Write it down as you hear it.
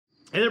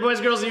Hey there, boys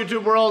and girls in the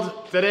YouTube world.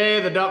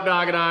 Today, the Duff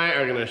Dog and I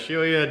are gonna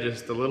show you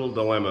just a little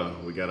dilemma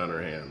we got on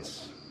our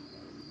hands.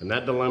 And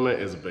that dilemma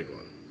is a big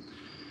one.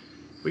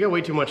 We got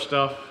way too much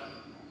stuff.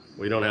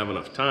 We don't have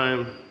enough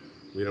time.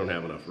 We don't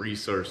have enough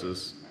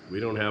resources. We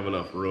don't have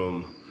enough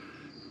room.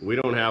 We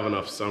don't have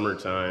enough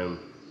summertime.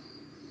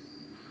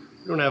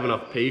 We don't have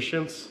enough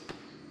patience.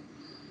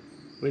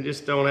 We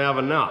just don't have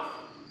enough.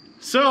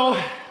 So,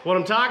 what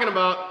I'm talking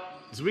about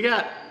is we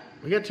got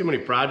too many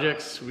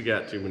projects. We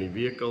got too many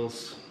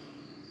vehicles.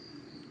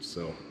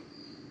 So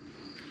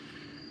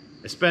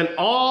I spent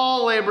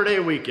all Labor Day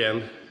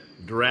weekend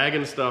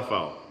dragging stuff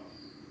out,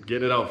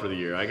 getting it out for the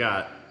year. I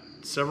got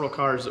several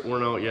cars that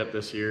weren't out yet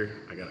this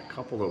year. I got a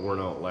couple that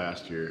weren't out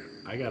last year.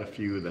 I got a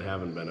few that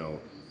haven't been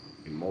out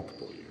in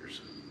multiple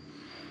years.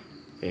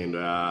 And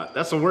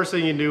that's the worst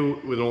thing you can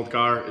do with an old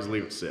car is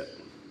leave it sit.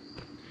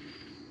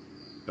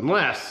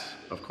 Unless,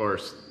 of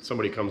course,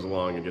 somebody comes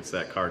along and gets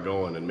that car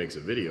going and makes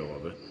a video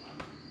of it.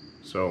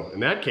 So in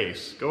that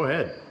case, go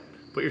ahead.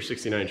 Put your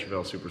 69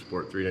 Chevrolet Super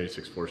Sport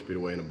 396 4-speed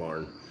away in a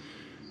barn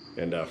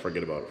and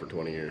forget about it for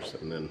 20 years,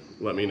 and then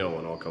let me know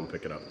and I'll come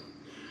pick it up.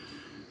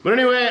 But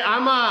anyway,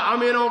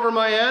 I'm in over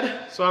my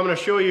head, so I'm going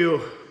to show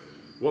you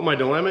what my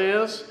dilemma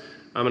is.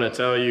 I'm going to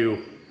tell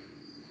you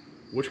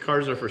which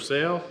cars are for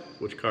sale,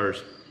 which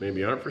cars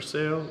maybe aren't for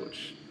sale,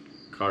 which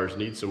cars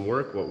need some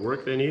work, what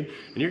work they need,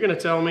 and you're going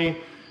to tell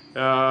me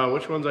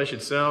which ones I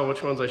should sell,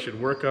 which ones I should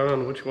work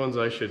on, which ones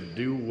I should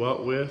do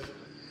what with,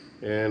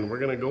 and we're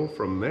going to go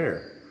from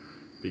there.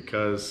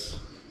 Because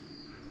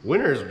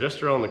winter is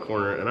just around the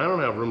corner and I don't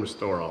have room to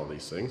store all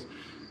these things.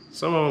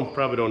 Some of them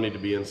probably don't need to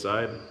be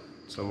inside.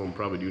 Some of them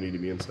probably do need to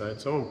be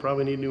inside. Some of them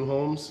probably need new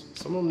homes.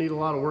 Some of them need a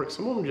lot of work.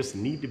 Some of them just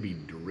need to be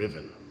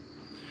driven.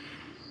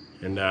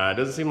 And it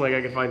doesn't seem like I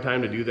can find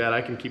time to do that.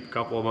 I can keep a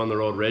couple of them on the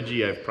road.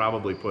 Reggie, I've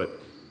probably put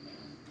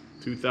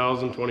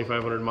 2,000,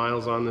 2,500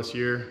 miles on this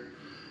year.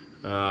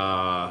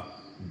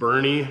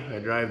 Bernie, I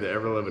drive the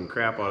ever-living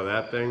crap out of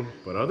that thing.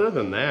 But other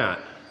than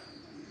that,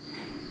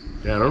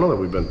 yeah, I don't know that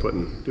we've been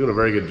doing a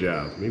very good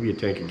job. Maybe a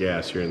tank of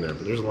gas here and there,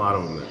 but there's a lot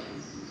of them that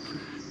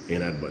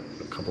ain't had but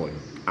a couple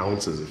of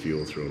ounces of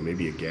fuel through them,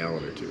 maybe a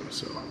gallon or two.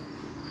 So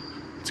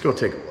let's go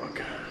take a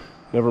look.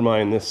 Never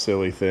mind this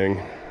silly thing,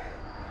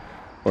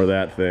 or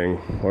that thing,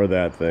 or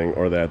that thing,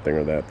 or that thing,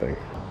 or that thing.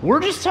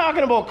 We're just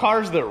talking about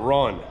cars that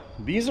run.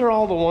 These are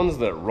all the ones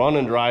that run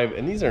and drive,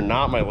 and these are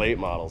not my late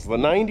models. The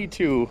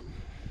 92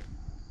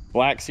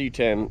 Black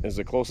C10 is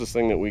the closest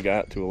thing that we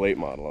got to a late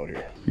model out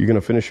here. You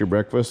gonna finish your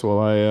breakfast while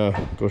I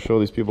go show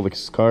these people the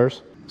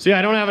cars? So yeah,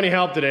 I don't have any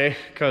help today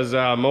because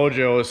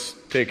Mojo is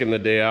taking the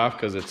day off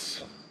because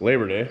it's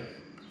Labor Day.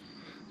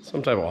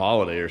 Some type of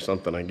holiday or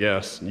something, I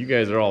guess. You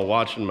guys are all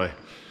watching my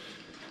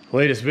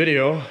latest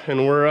video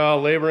and we're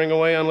laboring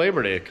away on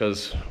Labor Day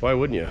because why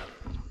wouldn't you?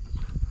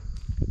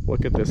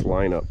 Look at this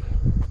lineup.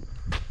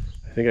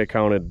 I think I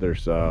counted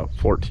there's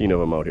 14 of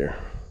them out here.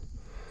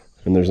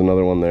 And there's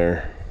another one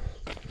there.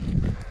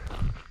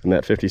 And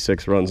that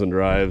 56 runs and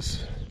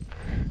drives.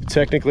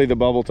 Technically the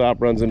bubble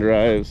top runs and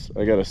drives.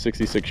 I got a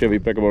 66 Chevy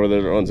pickup over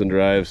there that runs and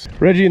drives.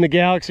 Reggie and the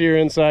Galaxy are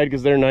inside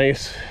because they're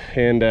nice,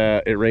 and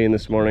it rained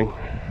this morning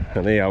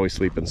and they always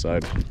sleep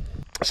inside.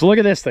 So look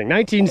at this thing,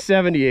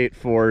 1978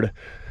 Ford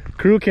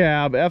crew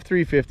cab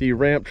F350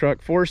 ramp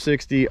truck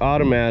 460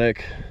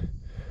 automatic,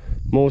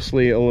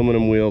 mostly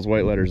aluminum wheels,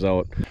 white letters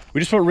out.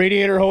 We just put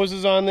radiator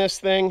hoses on this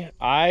thing.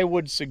 I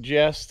would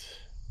suggest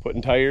putting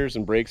tires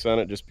and brakes on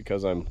it just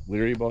because I'm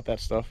leery about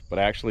that stuff, but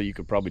actually you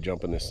could probably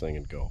jump in this thing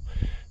and go.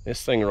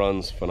 This thing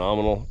runs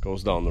phenomenal,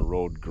 goes down the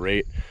road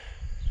great.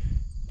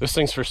 This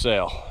thing's for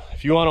sale.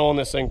 If you want to own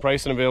this thing,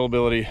 price and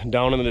availability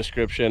down in the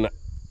description.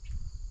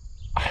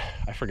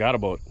 I forgot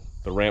about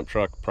the ramp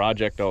truck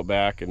project out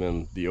back and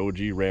then the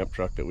OG ramp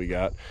truck that we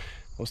got.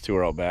 Those two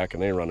are out back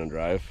and they run and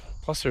drive.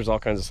 Plus there's all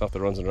kinds of stuff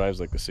that runs and drives,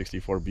 like the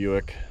 64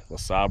 Buick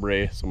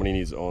LeSabre. Somebody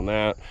needs to own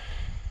that.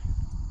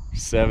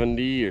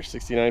 70 or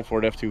 69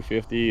 Ford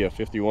F250, a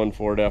 51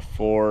 Ford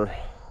F4,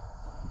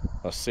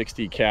 a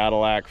 60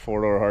 Cadillac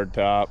 4-door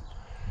hardtop.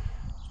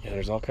 Yeah,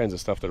 there's all kinds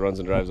of stuff that runs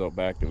and drives out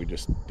back that we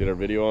just did our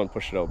video on,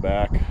 pushed it out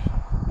back.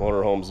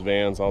 Motorhomes,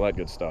 vans, all that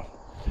good stuff.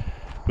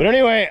 But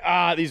anyway,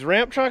 these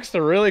ramp trucks,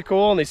 they're really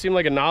cool and they seem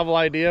like a novel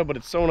idea, but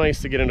it's so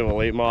nice to get into a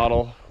late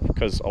model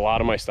because a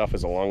lot of my stuff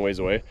is a long ways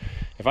away.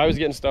 If I was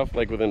getting stuff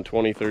like within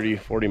 20, 30,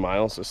 40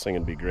 miles, this thing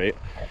would be great.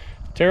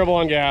 Terrible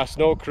on gas,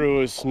 no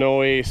cruise,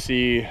 no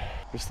AC,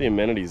 just the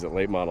amenities that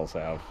late models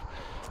have.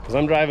 Because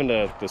I'm driving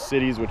to the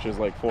cities, which is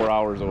like 4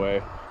 hours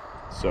away.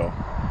 So,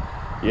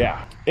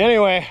 yeah.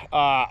 Anyway,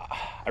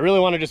 I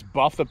really want to just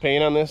buff the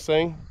paint on this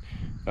thing.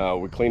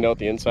 We cleaned out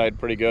the inside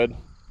pretty good.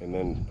 And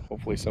then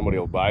hopefully somebody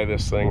will buy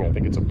this thing. I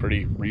think it's a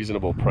pretty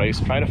reasonable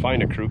price. Try to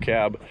find a crew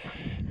cab,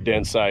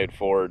 dent side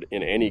Ford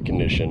in any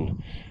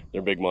condition.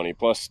 They're big money.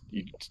 Plus,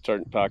 you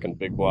start talking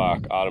big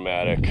block,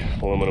 automatic,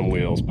 aluminum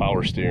wheels,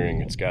 power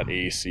steering. It's got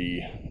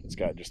AC. It's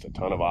got just a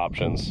ton of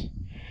options.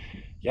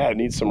 Yeah, it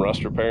needs some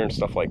rust repair and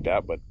stuff like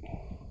that, but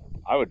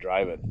I would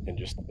drive it and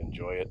just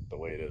enjoy it the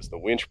way it is. The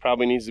winch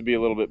probably needs to be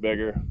a little bit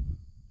bigger.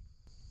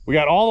 We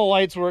got all the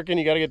lights working.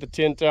 You got to get the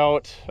tint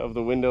out of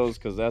the windows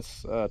because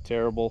that's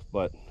terrible,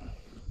 but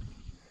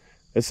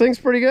this thing's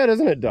pretty good,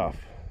 isn't it, Duff?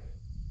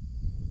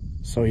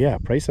 So yeah,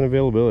 price and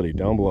availability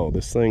down below.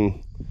 This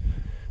thing,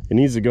 it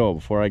needs to go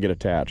before I get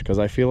attached, because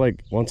I feel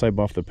like once I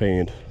buff the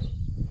paint,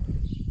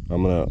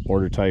 I'm gonna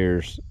order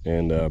tires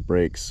and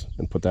brakes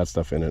and put that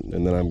stuff in it,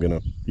 and then I'm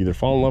gonna either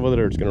fall in love with it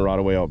or it's gonna rot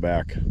away out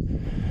back.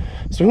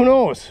 So who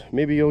knows,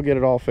 maybe you'll get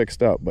it all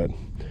fixed up, but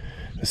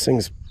this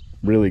thing's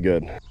really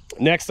good.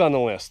 Next on the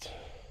list,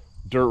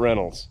 dirt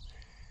rentals.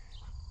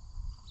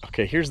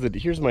 Okay, here's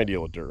my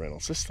deal with dirt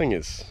rentals. This thing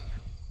is,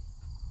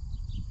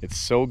 it's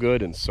so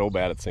good and so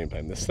bad at the same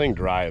time. This thing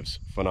drives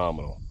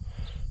phenomenal,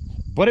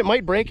 but it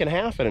might break in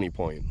half at any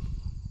point.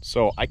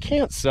 So I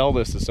can't sell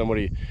this to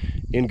somebody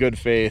in good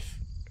faith,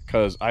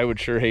 because I would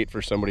sure hate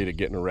for somebody to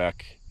get in a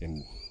wreck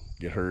and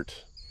get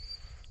hurt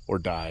or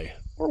die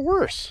or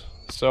worse.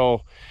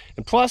 So,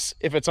 and plus,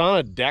 if it's on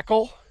a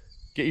decal,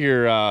 get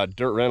your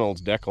dirt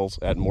rentals decals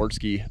at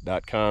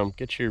mortske.com.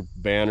 Get your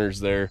banners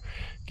there.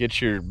 Get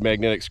your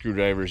magnetic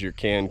screwdrivers, your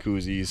can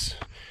koozies,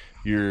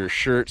 your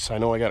shirts. I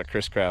know I got a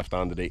Chris Craft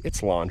on today.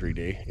 It's laundry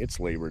day.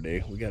 It's Labor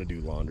Day. We got to do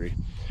laundry.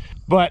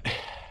 But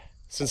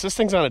since this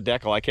thing's on a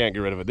decal, I can't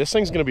get rid of it. This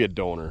thing's going to be a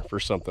donor for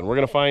something. We're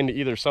going to find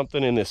either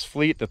something in this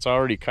fleet that's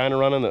already kind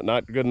of running that's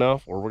not good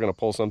enough, or we're going to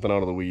pull something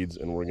out of the weeds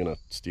and we're going to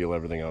steal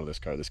everything out of this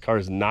car. This car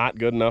is not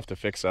good enough to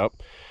fix up.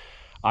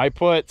 I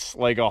put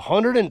like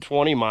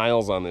 120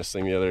 miles on this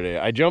thing the other day.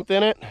 I jumped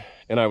in it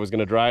and I was going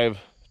to drive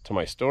to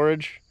my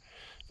storage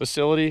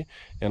facility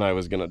and I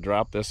was going to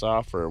drop this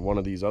off for one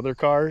of these other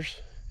cars,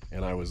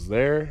 and I was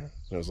there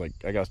and I was like,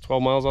 I got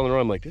 12 miles on the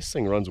road. I'm like, this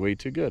thing runs way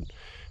too good.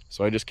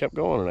 So I just kept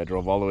going, and I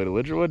drove all the way to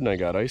Lidgerwood and I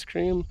got ice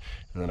cream,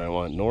 and then I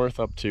went north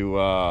up to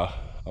up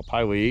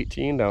Highway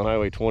 18 down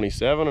Highway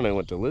 27, and I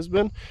went to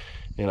Lisbon,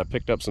 and I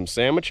picked up some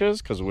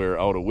sandwiches because we're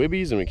out of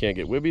Wibbies and we can't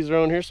get Wibbies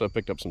around here. So I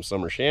picked up some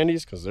summer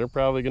shandies because they're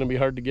probably going to be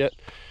hard to get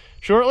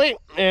shortly.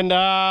 And then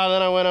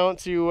I went out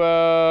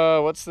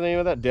to what's the name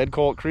of that, Dead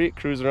Colt Creek,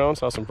 cruised around,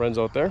 saw some friends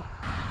out there.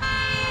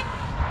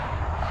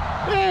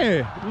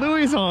 Hey,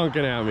 Louie's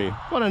honking at me.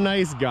 What a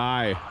nice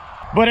guy.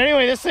 But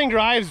anyway, this thing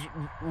drives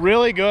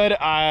really good.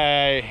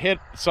 I hit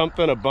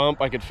something, a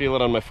bump. I could feel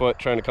it on my foot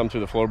trying to come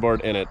through the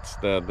floorboard, and it's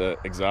the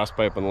exhaust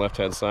pipe on the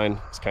left-hand side.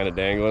 It's kind of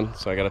dangling,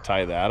 so I got to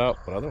tie that up.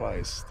 But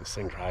otherwise, this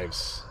thing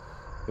drives,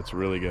 it's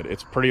really good.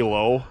 It's pretty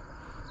low,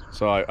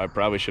 so I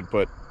probably should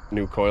put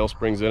new coil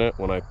springs in it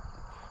when I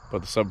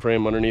put the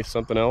subframe underneath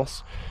something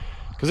else,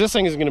 because this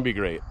thing is going to be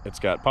great. It's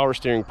got power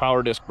steering,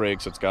 power disc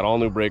brakes. It's got all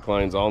new brake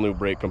lines, all new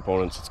brake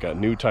components. It's got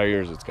new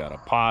tires. It's got a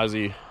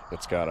posi.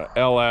 It's got a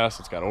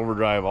LS, it's got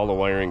overdrive, all the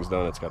wiring's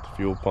done. It's got the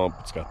fuel pump,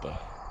 it's got the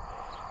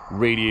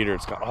radiator,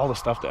 it's got all the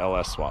stuff to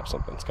LS swap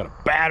something. It's got a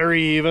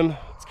battery even.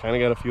 It's kind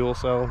of got a fuel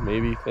cell,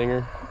 maybe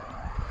thinger.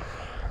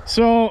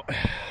 So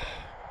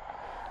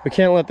we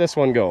can't let this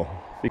one go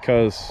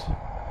because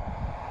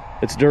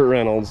it's dirt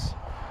rentals,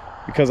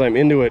 because I'm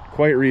into it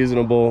quite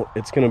reasonable.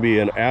 It's going to be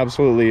an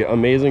absolutely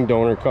amazing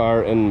donor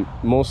car, and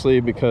mostly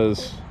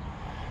because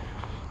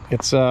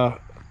it's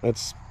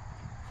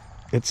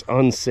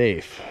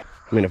unsafe.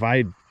 I mean, if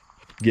I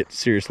get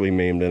seriously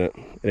maimed in it,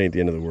 it ain't the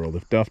end of the world.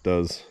 If Duff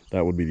does,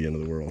 that would be the end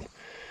of the world.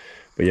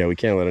 But yeah, we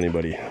can't let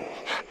anybody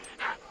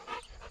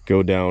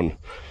go down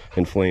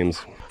in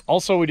flames.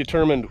 Also, we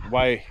determined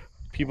why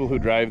people who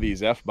drive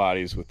these F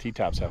bodies with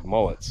T-tops have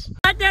mullets.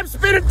 Like them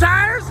spinning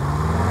tires?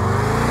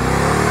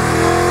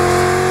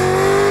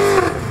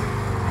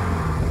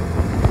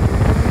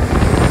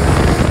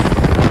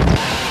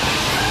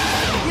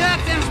 You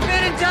like them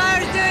spinning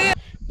tires, do you?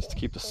 Just to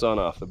keep the sun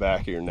off the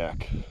back of your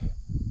neck,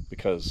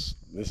 because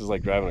this is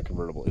like driving a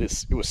convertible.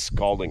 It was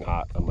scalding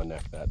hot on my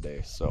neck that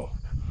day. So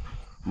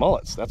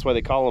mullets, that's why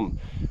they call them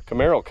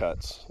Camaro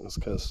cuts. It's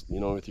because, you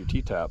know, with your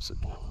T-tops, it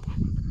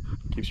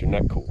keeps your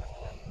neck cool.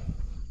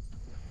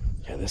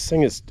 Yeah, this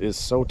thing is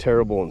so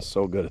terrible and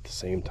so good at the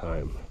same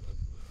time.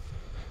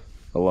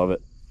 I love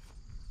it,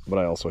 but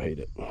I also hate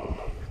it.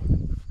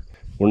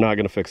 We're not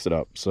gonna fix it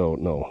up, so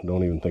no,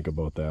 don't even think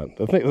about that.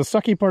 The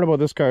sucky part about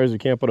this car is you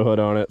can't put a hood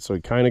on it, so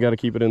you kind of got to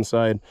keep it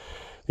inside.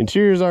 The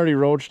interior's already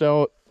roached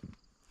out,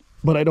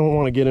 but I don't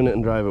want to get in it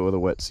and drive it with a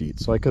wet seat.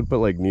 So I could put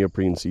like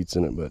neoprene seats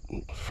in it, but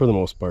for the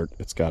most part,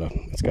 it's gotta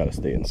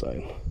stay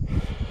inside.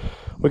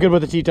 We could put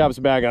the T-tops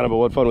back on it, but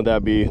what fun would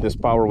that be? This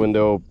power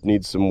window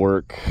needs some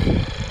work.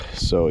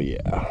 So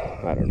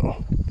yeah, I don't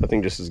know. That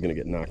thing just is gonna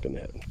get knocked in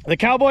the head. The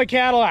Cowboy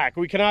Cadillac,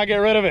 we cannot get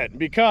rid of it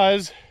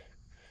because,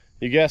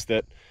 you guessed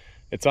it,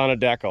 it's on a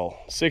decal.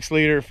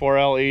 6-liter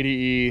 4L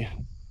 80E,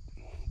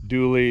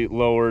 dually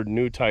lowered,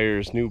 new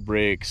tires, new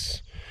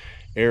brakes,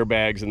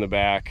 airbags in the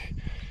back.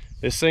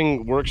 This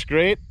thing works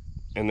great,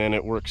 and then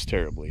it works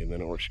terribly, and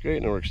then it works great,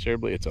 and it works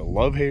terribly. It's a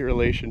love-hate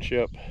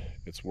relationship.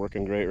 It's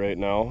working great right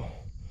now.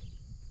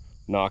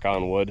 Knock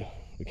on wood.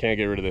 We can't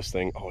get rid of this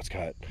thing. Oh, it's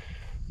got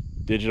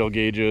digital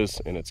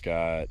gauges, and it's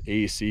got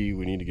AC.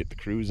 We need to get the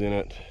cruise in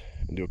it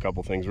and do a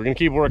couple things. We're gonna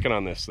keep working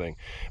on this thing.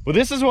 But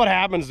this is what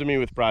happens to me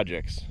with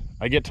projects.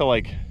 I get to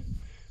like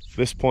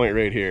this point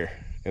right here,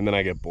 and then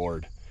I get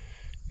bored.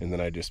 and then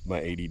my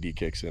ADD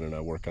kicks in and I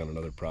work on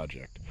another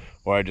project.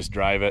 Or I just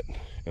drive it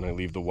and I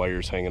leave the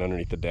wires hanging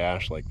underneath the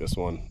dash like this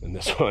one and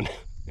this one,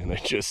 and I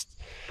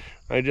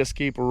just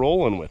keep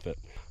rolling with it.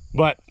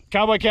 But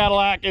Cowboy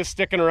Cadillac is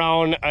sticking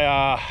around.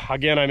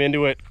 Again, I'm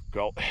into it.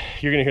 Well,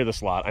 you're gonna hear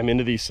this a lot. I'm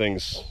into these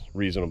things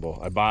reasonable.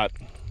 I bought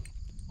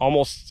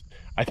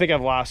I think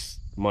I've lost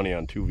money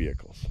on 2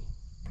 vehicles,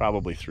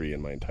 probably 3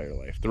 in my entire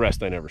life. The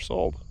rest I never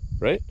sold,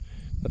 right?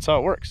 That's how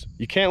it works.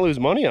 You can't lose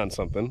money on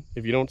something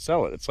if you don't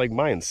sell it. It's like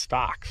buying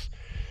stocks.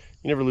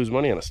 You never lose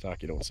money on a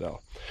stock you don't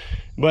sell.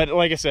 But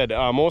like I said,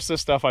 most of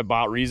this stuff I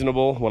bought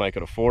reasonable when I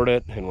could afford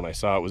it and when I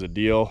saw it was a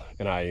deal,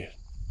 and I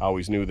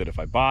always knew that if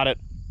I bought it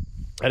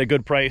at a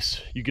good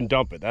price, you can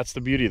dump it. That's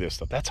the beauty of this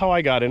stuff. That's how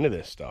I got into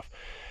this stuff.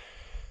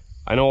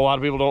 I know a lot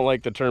of people don't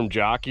like the term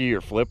jockey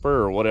or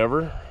flipper or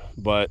whatever,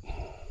 but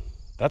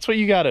that's what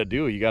you got to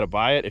do. You got to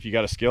buy it if you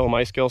got a skill.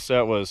 My skill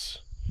set was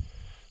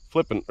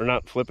flipping, or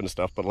not flipping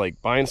stuff, but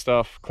like buying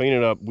stuff, cleaning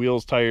it up,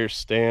 wheels, tires,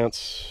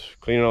 stance,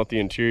 cleaning out the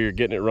interior,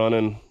 getting it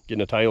running,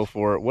 getting a title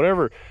for it,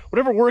 whatever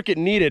work it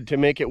needed to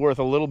make it worth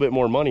a little bit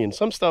more money. And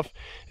some stuff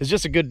is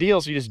just a good deal,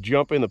 so you just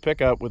jump in the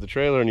pickup with the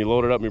trailer and you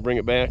load it up and you bring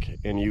it back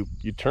and you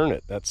turn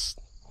it. That's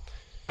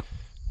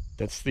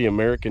the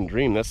American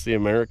dream. That's the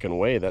American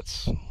way.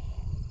 That's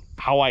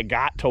how I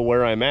got to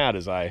where I'm at.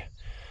 Is I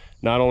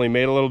not only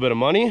made a little bit of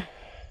money,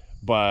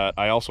 but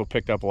I also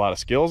picked up a lot of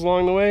skills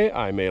along the way.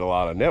 I made a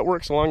lot of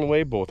networks along the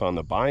way, both on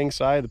the buying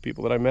side, the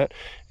people that I met,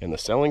 and the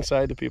selling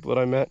side, the people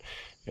that I met,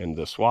 and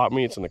the swap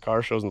meets and the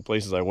car shows and the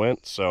places I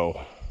went.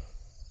 So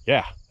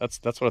yeah, that's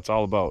what it's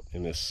all about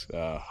in this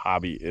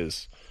hobby,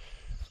 is,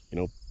 you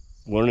know,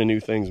 learning new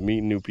things,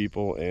 meeting new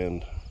people,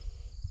 and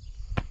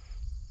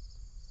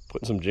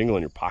putting some jingle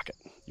in your pocket.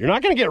 You're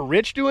not going to get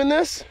rich doing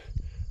this,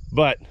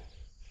 but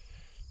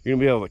you're going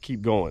to be able to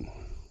keep going.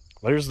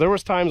 There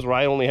was times where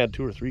I only had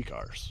 2 or 3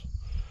 cars.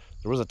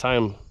 There was a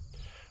time,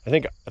 I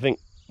think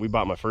we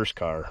bought my first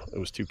car. It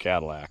was 2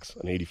 Cadillacs,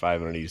 an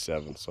 85 and an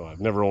 87. So I've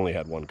never only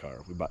had 1 car.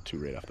 We bought 2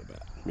 right off the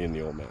bat, me and the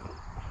old man.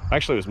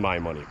 Actually, it was my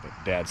money, but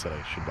Dad said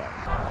I should buy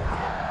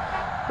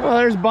them. Well,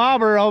 there's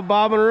Bobber out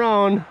bobbing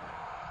around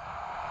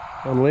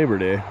on Labor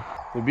Day.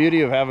 The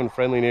beauty of having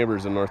friendly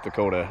neighbors in North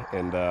Dakota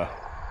and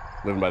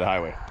living by the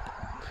highway.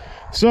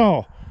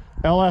 So,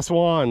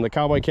 LS1, the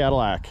Cowboy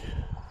Cadillac.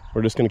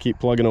 We're just gonna keep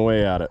plugging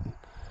away at it.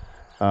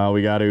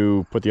 We got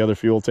to put the other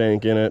fuel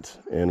tank in it,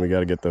 and we got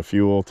to get the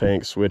fuel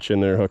tank switch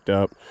in there hooked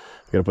up.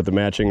 We got to put the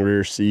matching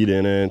rear seat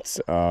in it.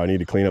 I need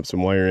to clean up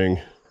some wiring.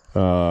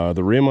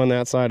 The rim on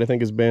that side I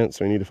think is bent,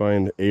 so we need to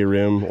find a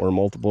rim or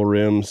multiple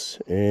rims,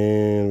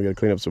 and we got to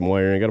clean up some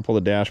wiring. I got to pull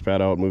the dash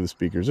pad out, move the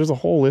speakers. There's a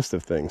whole list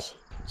of things.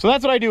 So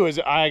that's what I do. Is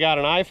I got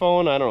an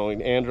iPhone, I don't know,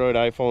 an Android,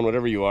 iPhone,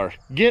 whatever you are.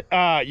 Get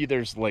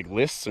there's like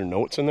lists or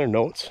notes in there,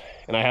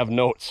 and I have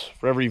notes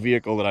for every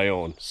vehicle that I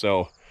own.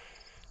 So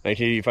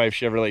 1985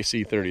 Chevrolet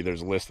C30,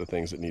 there's a list of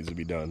things that needs to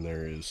be done.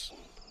 There is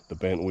the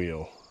bent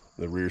wheel,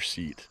 the rear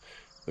seat,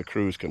 the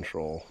cruise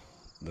control,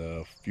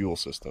 the fuel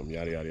system,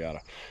 yada yada yada.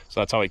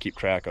 So that's how I keep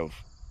track of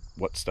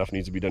what stuff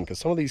needs to be done, because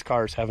some of these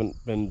cars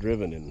haven't been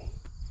driven in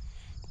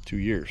 2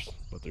 years,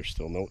 but there's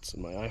still notes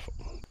in my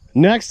iPhone.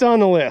 Next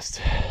on the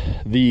list,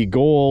 the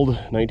gold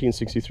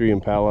 1963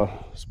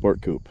 Impala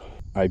Sport Coupe.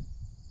 I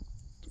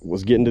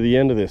was getting to the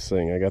end of this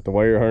thing. I got the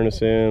wire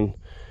harness in,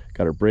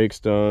 got her brakes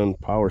done,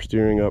 power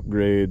steering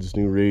upgrades,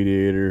 new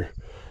radiator,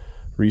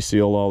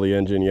 resealed all the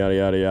engine, yada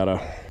yada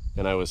yada.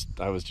 And I was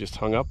just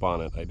hung up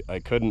on it. I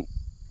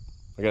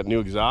got new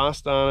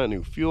exhaust on it,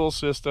 new fuel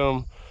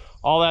system,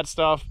 all that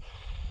stuff,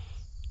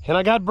 and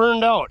I got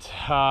burned out.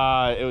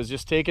 It was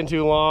just taking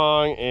too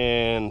long,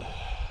 and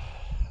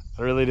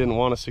I really didn't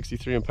want a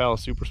 63 Impala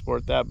Super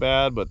Sport that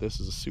bad, but this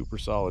is a super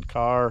solid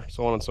car,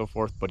 so on and so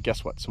forth. But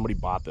guess what? Somebody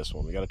bought this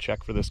one. We got a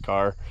check for this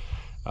car.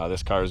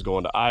 This car is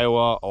going to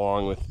Iowa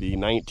along with the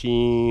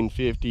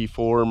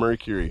 1954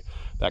 Mercury.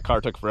 That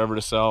car took forever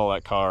to sell.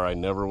 That car I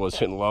never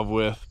was in love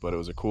with, but it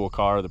was a cool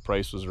car. The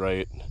price was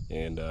right,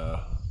 and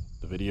the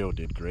video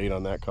did great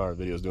on that car. The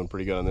video's doing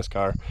pretty good on this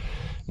car.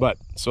 But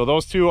so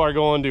those two are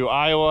going to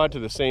Iowa to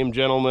the same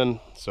gentleman.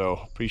 So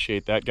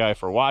appreciate that guy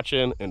for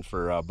watching and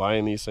for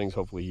buying these things.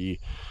 Hopefully he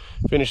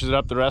finishes it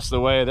up the rest of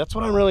the way. That's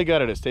what I'm really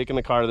good at, is taking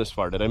the car this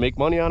far. Did I make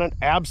money on it?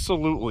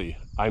 Absolutely.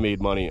 I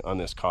made money on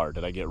this car.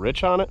 Did I get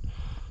rich on it?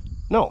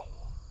 No.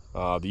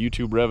 The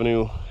YouTube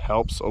revenue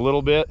helps a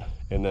little bit,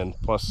 and then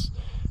plus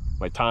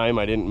my time.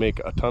 I didn't make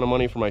a ton of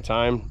money for my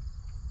time,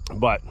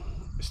 but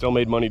I still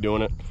made money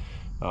doing it.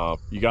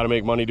 You got to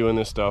make money doing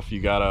this stuff.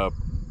 You got to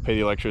pay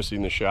the electricity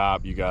in the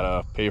shop. You got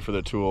to pay for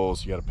the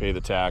tools. You got to pay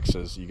the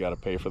taxes. You got to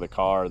pay for the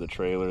car, the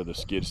trailer, the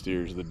skid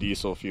steers, the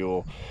diesel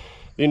fuel,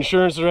 the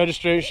insurance, the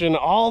registration,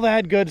 all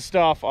that good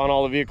stuff on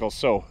all the vehicles.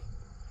 So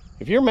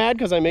if you're mad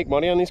because I make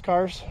money on these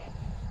cars,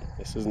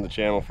 this isn't the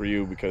channel for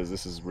you, because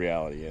this is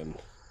reality. And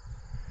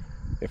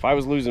if I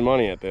was losing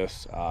money at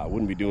this, I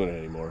wouldn't be doing it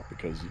anymore,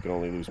 because you can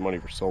only lose money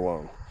for so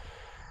long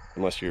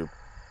unless you're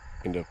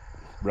into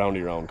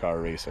roundy round car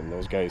racing.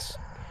 Those guys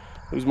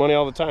lose money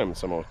all the time and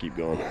somehow keep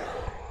going.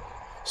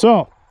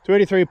 So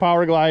 283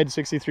 Power Glide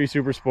 63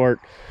 Super Sport.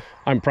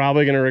 I'm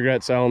probably going to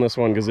regret selling this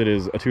one because it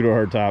is a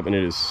two-door hardtop and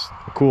it is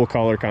a cool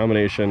color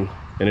combination,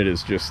 and it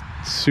is just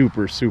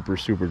super, super,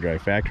 super dry.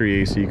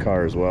 Factory AC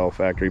car as well,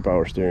 factory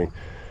power steering.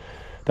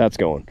 That's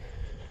going.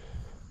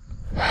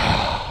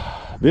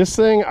 This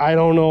thing, I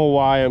don't know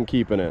why I'm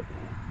keeping it.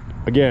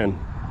 Again,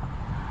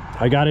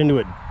 I got into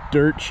it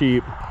dirt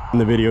cheap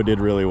and the video did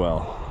really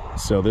well.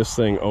 So this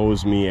thing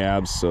owes me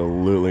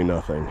absolutely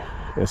nothing.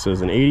 This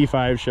is an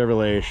 85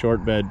 Chevrolet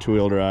Shortbed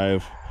two-wheel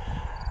drive.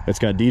 It's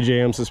got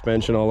DJM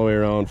suspension all the way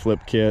around, flip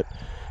kit,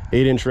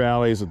 8-inch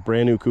rallies with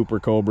brand new Cooper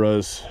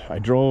Cobras. I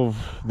drove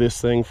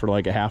this thing for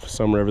like a half a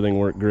summer. Everything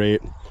worked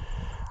great.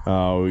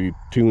 We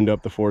tuned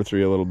up the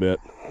 4.3 a little bit.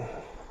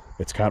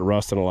 It's got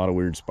rust in a lot of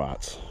weird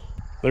spots.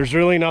 There's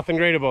really nothing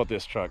great about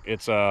this truck.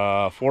 It's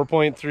a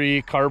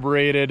 4.3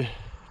 carbureted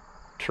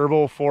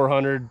turbo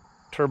 400,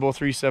 turbo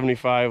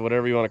 375,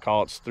 whatever you want to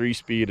call it. It's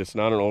 3-speed. It's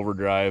not an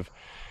overdrive.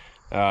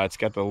 It's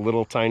got the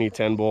little tiny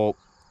 10-bolt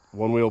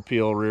one-wheel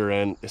peel rear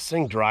end. This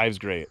thing drives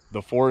great.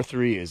 The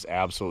 4.3 is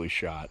absolutely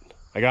shot.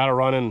 I got it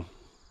running.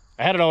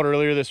 I had it out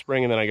earlier this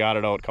spring, and then I got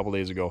it out a couple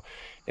days ago,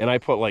 and I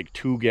put like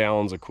 2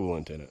 gallons of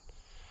coolant in it,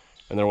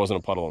 and there wasn't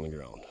a puddle on the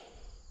ground.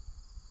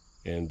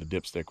 And the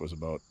dipstick was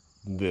about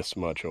this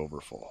much over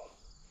full.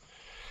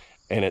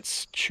 And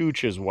it's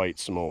chooches white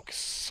smoke.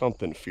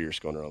 Something fierce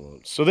going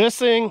around. So this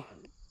thing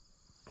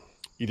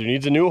either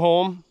needs a new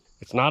home.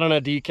 It's not on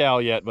a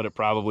decal yet, but it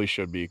probably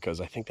should be,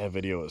 because I think that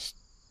video is,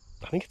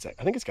 I think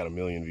it's got 1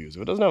 million views.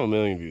 If it doesn't have 1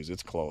 million views,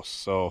 it's close.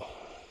 So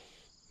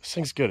this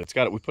thing's good. It's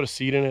got, we put a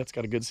seat in it. It's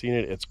got a good seat in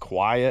it. It's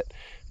quiet.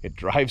 It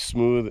drives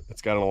smooth.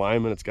 It's got an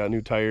alignment. It's got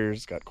new tires.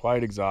 It's got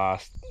quiet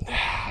exhaust.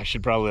 I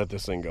should probably let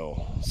this thing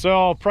go.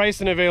 So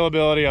price and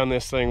availability on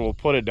this thing, we'll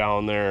put it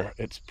down there.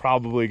 It's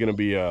probably going to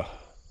be a,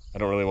 I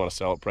don't really want to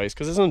sell it price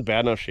because it's in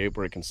bad enough shape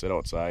where it can sit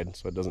outside,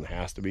 so it doesn't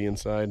have to be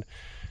inside.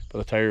 But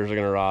the tires are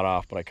going to rot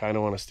off, but I kind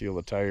of want to steal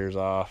the tires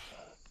off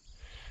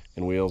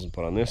and wheels and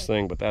put on this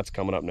thing, but that's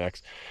coming up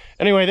next.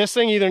 Anyway, this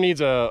thing either needs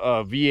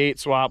a V8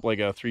 swap, like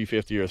a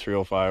 350 or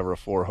 305 or a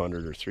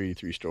 400 or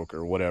 3-stroke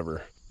or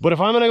whatever. But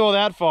if I'm going to go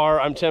that far,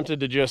 I'm tempted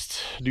to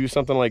just do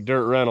something like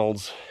Dirt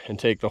Reynolds and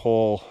take the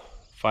whole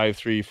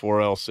 5.3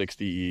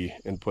 4L60E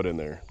and put in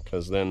there,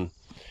 because then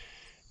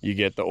you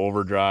get the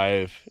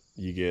overdrive,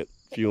 you get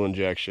fuel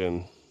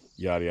injection,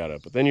 yada yada.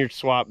 But then you're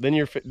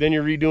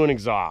redoing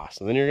exhaust,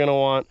 and then you're going to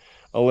want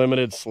a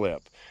limited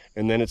slip.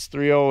 And then it's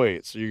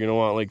 308, so you're going to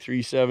want like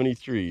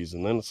 373s.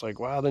 And then it's like,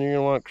 wow, then you're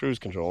going to want cruise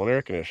control and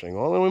air conditioning.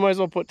 Well, then we might as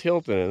well put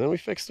tilt in it. And then we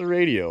fix the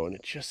radio, and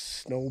it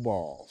just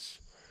snowballs.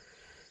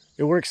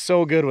 It works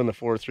so good when the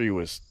 4.3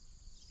 was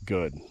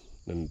good,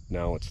 and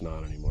now it's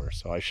not anymore.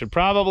 So I should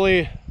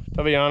probably,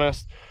 to be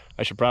honest,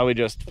 I should probably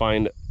just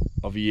find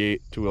a V8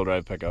 two-wheel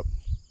drive pickup,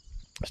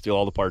 steal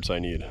all the parts I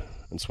need,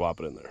 and swap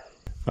it in there.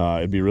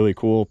 It'd be really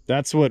cool.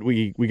 That's what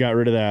we got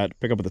rid of that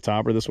pickup with the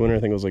topper this winter. I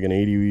think it was like an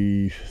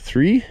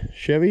 83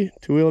 Chevy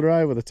two-wheel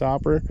drive with a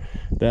topper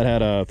that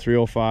had a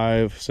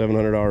 305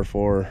 700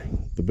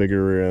 R4, the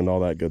bigger rear end, all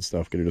that good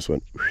stuff. Could have just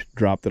went,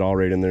 dropped it all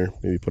right in there.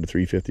 Maybe put a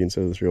 350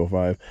 instead of the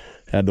 305.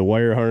 Had the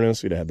wire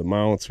harness. We'd had the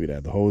mounts. We'd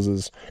had the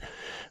hoses.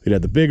 We'd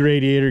had the big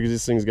radiator, because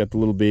this thing's got the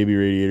little baby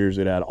radiators.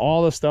 We'd had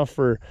all the stuff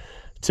for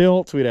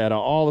tilt. We'd had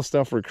all the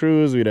stuff for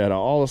cruise. We'd had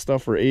all the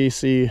stuff for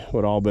AC.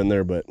 Would all been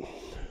there, but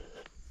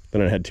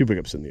then I had 2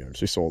 pickups in the yard,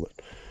 so we sold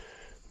it.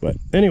 But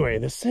anyway,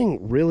 this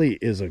thing really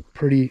is a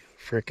pretty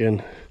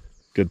freaking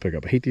good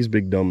pickup. I hate these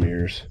big dumb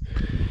mirrors.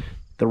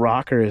 The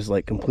rocker is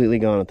like completely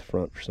gone at the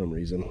front for some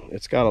reason.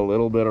 It's got a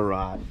little bit of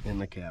rot in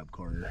the cab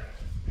corner.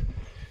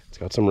 It's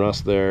got some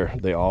rust there.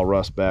 They all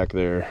rust back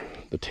there.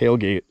 The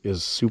tailgate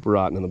is super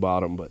rotten in the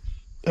bottom, but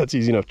that's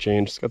easy enough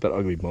change. It's got that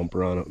ugly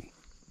bumper on it.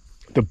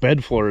 The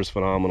bed floor is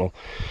phenomenal.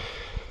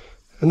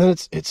 And then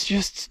it's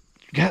just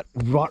got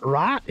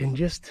rot and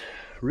just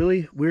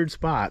really weird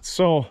spots.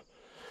 So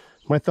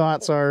my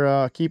thoughts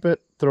are keep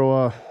it,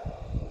 throw a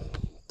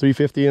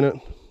 350 in it,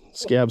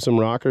 scab some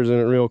rockers in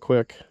it real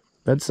quick.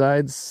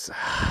 Bedsides,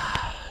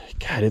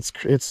 God,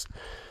 it's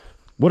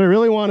what I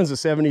really want is a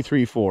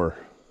 73.4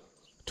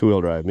 two-wheel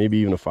drive, maybe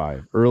even a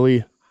 5.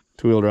 Early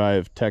two-wheel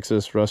drive,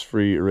 Texas,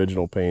 rust-free,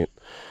 original paint.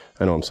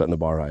 I know I'm setting the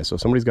bar high, so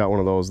if somebody's got one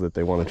of those that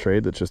they want to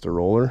trade that's just a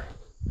roller,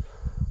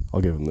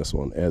 I'll give them this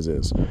one as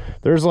is.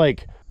 There's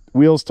like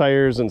wheels,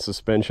 tires, and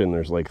suspension,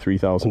 there's like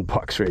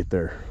 $3,000 right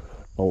there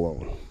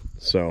alone.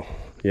 So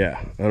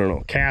yeah, I don't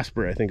know,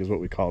 Casper I think is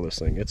what we call this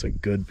thing. It's a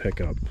good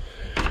pickup.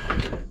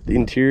 The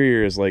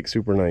interior is like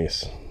super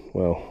nice.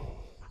 Well,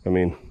 I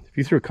mean, if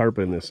you threw a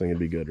carpet in this thing, it'd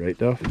be good, right,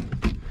 Duff?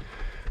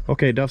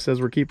 Okay, Duff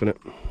says we're keeping it.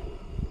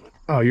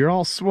 Oh, you're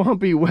all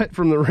swampy wet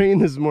from the rain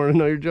this morning.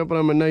 No, you're jumping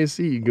on my nice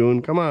seat, you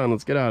goon. Come on,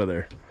 let's get out of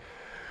there.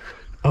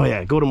 Oh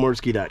yeah, go to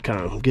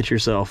mortske.com, get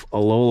yourself a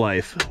low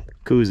life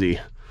koozie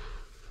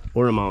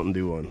or a Mountain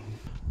Dew one.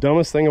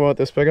 Dumbest thing about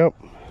this pickup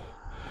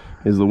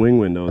is the wing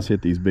windows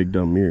hit these big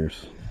dumb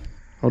mirrors.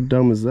 How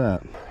dumb is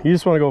that? You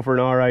just want to go for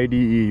an RIDE.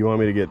 You want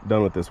me to get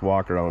done with this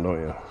walk around, don't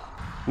you?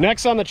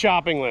 Next on the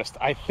chopping list,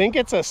 I think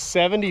it's a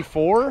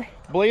 74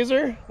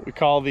 Blazer. We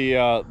call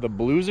the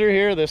Blueser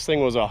here. This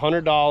thing was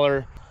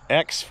 $100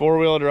 ex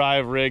four-wheel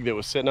drive rig that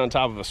was sitting on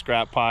top of a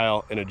scrap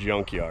pile in a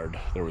junkyard.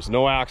 There was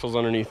no axles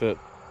underneath it.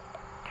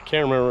 I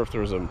can't remember if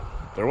there was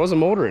a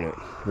motor in it.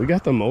 We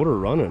got the motor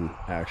running,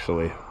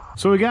 actually.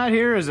 So what we got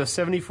here is a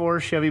 74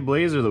 Chevy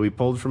Blazer that we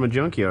pulled from a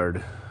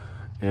junkyard.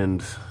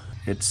 And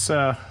it's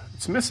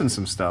missing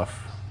some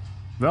stuff.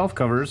 Valve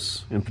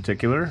covers in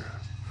particular.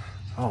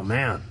 Oh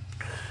man,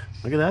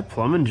 look at that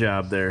plumbing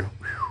job there.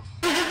 Whew.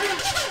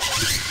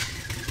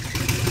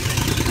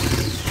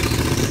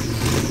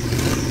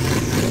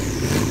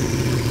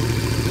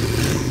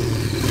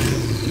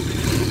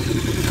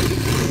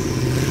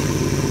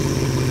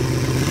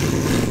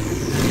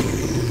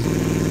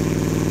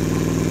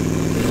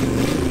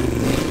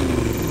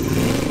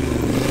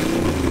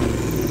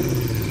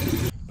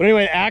 But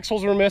anyway,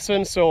 axles were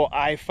missing, so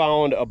I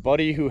found a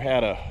buddy who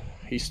had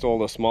he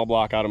stole a small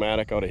block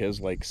automatic out of his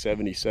like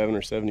 77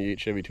 or 78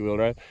 Chevy two-wheel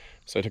drive.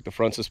 So I took the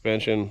front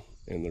suspension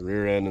and the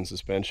rear end and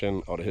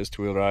suspension out of his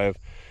two-wheel drive,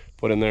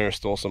 put in there,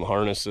 stole some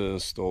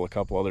harnesses, stole a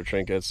couple other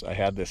trinkets. I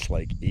had this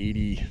like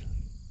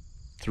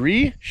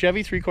 83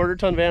 Chevy 3/4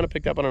 ton van I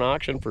picked up on an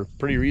auction for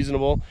pretty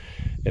reasonable.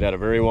 It had a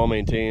very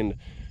well-maintained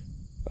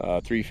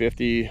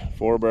 350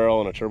 4-barrel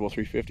and a turbo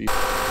 350.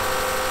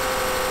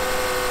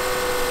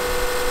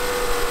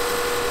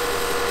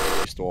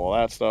 Stole all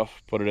that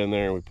stuff, put it in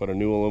there. We put a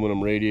new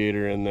aluminum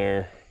radiator in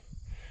there,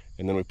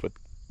 and then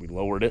we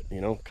lowered it,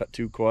 you know, cut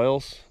 2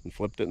 coils and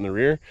flipped it in the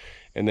rear.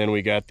 And then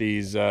we got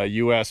these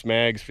US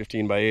mags,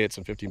 15x8s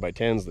and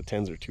 15x10s. The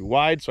 10s are too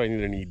wide, so I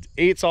either need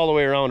 8s all the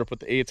way around or put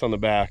the 8s on the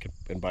back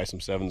and buy some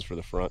 7s for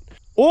the front.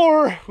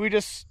 Or we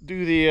just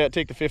do the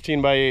take the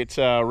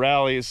 15x8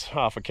 rallies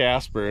off of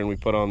Casper and we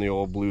put on the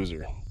old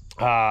Blueser.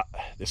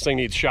 This thing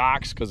needs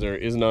shocks because there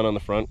is none on the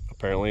front,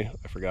 apparently.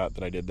 I forgot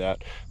that I did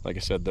that. Like I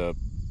said, the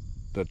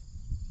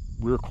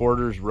rear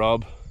quarters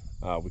rub.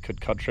 We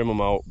could trim them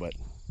out, but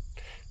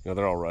you know,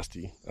 they're all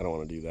rusty. I don't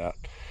want to do that.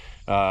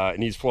 It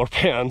needs floor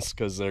pans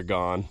because they're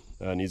gone.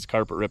 It needs the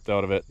carpet ripped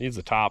out of it. It needs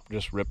the top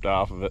just ripped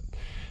off of it.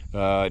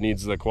 It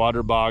needs the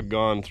quadra bog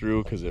gone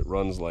through because it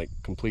runs like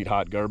complete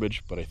hot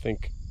garbage. But I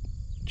think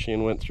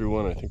Chin went through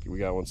one. I think we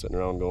got one sitting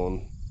around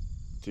going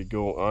to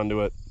go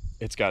onto it.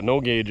 It's got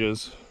no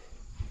gauges,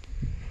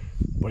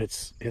 but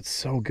it's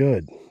so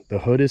good. The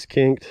hood is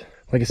kinked.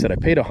 Like I said, I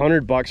paid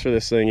 $100 for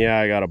this thing. Yeah,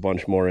 I got a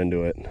bunch more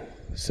into it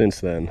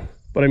since then.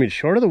 But I mean,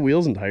 short of the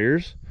wheels and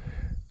tires,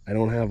 I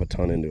don't have a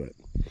ton into it.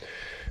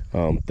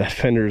 That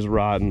fender's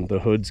rotten, the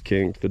hood's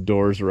kinked, the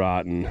door's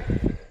rotten,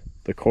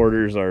 the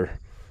quarters are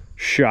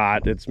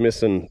shot, it's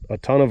missing a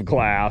ton of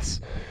glass.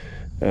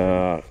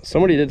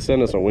 Somebody did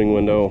send us a wing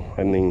window.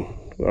 I mean,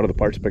 out of the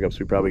parts pickups,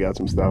 we probably got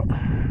some stuff.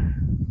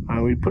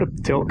 We put a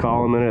tilt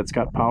column in it. It's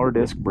got power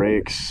disc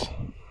brakes.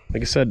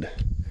 Like I said,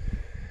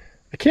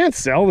 I can't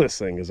sell this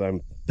thing because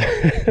I'm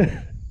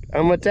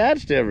I'm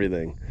attached to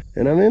everything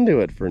and I'm into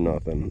it for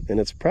nothing, and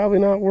it's probably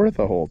not worth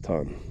a whole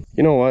ton.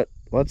 You know what?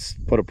 Let's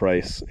put a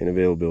price and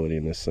availability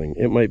in this thing.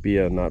 It might be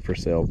a not for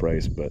sale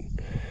price, but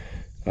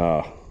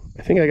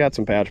I think I got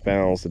some patch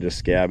panels to just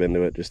scab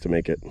into it just to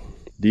make it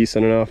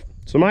decent enough.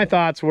 So my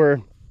thoughts were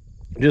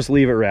just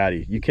leave it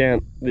ratty. You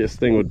can't, this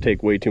thing would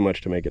take way too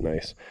much to make it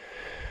nice.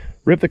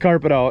 Rip the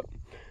carpet out,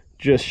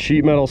 just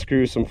sheet metal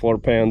screw some floor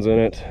pans in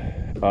it.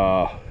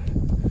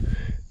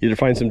 Either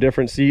find some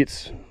different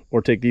seats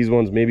or take these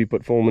ones, maybe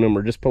put foam in them,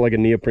 or just put like a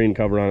neoprene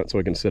cover on it so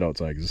it can sit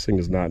outside, because this thing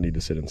does not need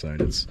to sit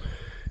inside.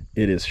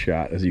 It is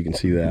shot, as you can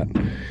see that.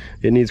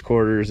 It needs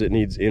quarters, it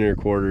needs inner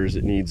quarters,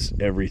 it needs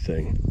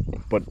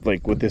everything. But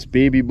like with this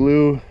baby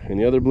blue and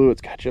the other blue, it's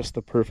got just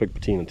the perfect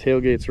patina.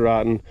 Tailgate's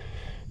rotten.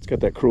 It's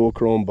got that cruel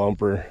chrome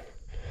bumper.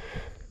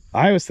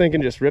 I was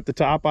thinking just rip the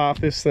top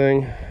off this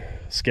thing,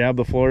 scab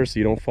the floor so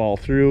you don't fall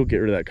through, get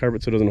rid of that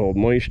carpet so it doesn't hold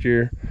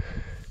moisture,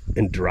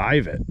 and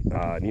drive it.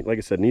 Like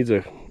I said, it needs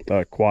a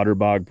quadra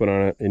bog put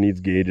on it. It needs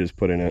gauges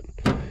put in it.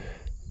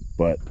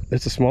 But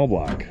it's a small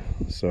block,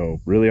 so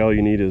really all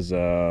you need is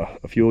a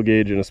fuel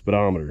gauge and a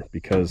speedometer,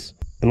 because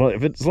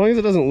as long as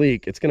it doesn't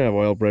leak, it's gonna have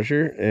oil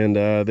pressure and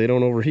they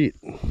don't overheat.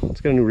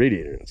 It's got a new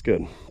radiator, it's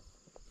good.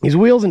 These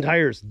wheels and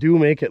tires do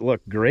make it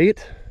look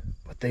great,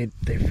 but they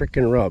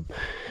freaking rub.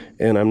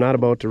 And I'm not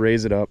about to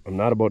raise it up. I'm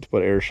not about to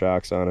put air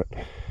shocks on it.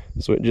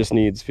 So it just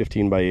needs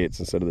 15x8s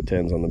instead of the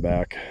 10s on the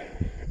back,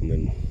 and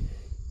then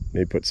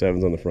maybe put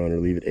 7s on the front or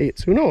leave it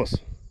 8s, who knows?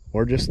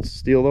 Or just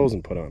steal those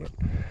and put on it.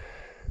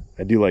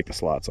 I do like the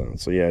slots on it,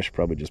 so yeah, I should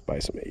probably just buy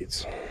some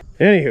 8s.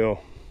 Anywho,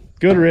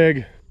 good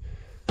rig.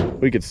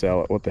 We could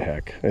sell it, what the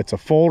heck. It's a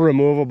full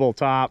removable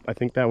top. I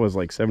think that was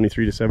like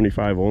 73 to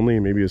 75 only,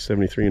 maybe it was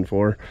 73 and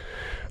 4.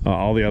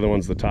 All the other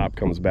ones, the top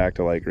comes back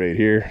to like right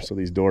here. So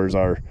these doors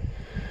are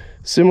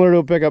similar to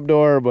a pickup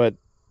door, but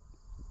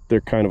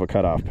they're kind of a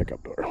cut-off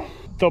pickup door.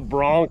 The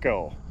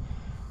Bronco.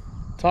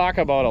 Talk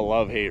about a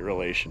love-hate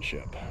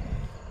relationship.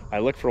 I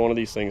looked for one of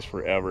these things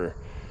forever.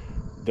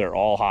 They're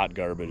all hot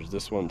garbage.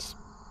 This one's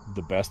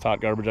the best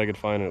hot garbage I could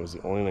find. It was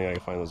the only thing I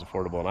could find that was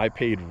affordable, and I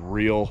paid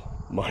real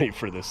money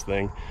for this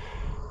thing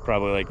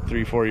probably like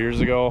 3-4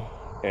 years ago,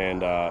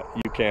 and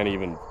you can't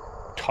even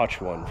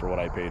touch one for what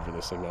I paid for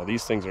this thing. Now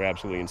these things are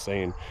absolutely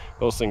insane.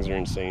 Those things are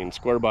insane.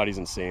 Square body's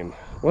insane.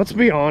 Let's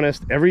be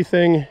honest,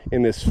 everything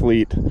in this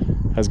fleet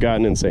has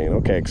gotten insane.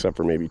 Okay, except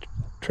for maybe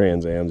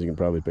Trans Ams. You can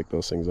probably pick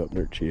those things up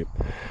dirt cheap.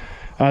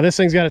 This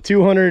thing's got a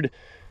 200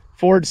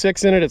 Ford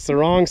 6 in it. It's the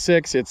wrong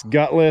 6. It's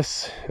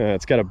gutless.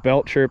 It's got a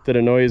belt chirp that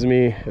annoys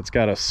me. It's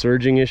got a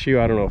surging issue.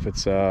 I don't know if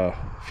it's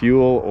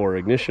fuel or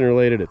ignition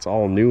related. It's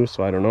all new,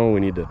 so I don't know. We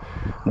need to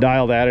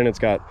dial that in. It's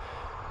got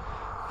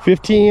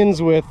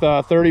 15s with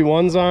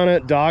 31s on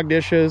it. Dog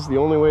dishes, the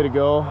only way to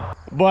go.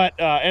 But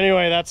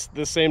anyway, that's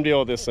the same deal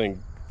with this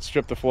thing.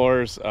 Strip the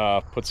floors,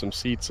 put some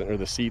seats, or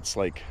the seats,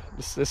 like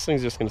this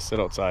thing's just gonna sit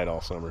outside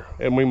all summer,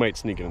 and we might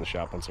sneak it in the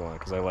shop once in a while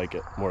because I like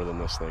it more than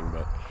this thing.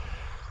 But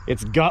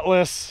it's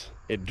gutless.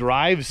 It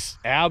drives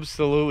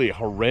absolutely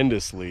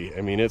horrendously.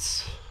 I mean,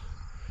 it's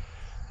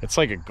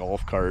like a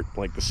golf cart.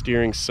 Like, the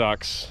steering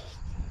sucks,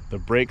 the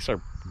brakes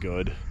are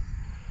good,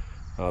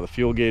 the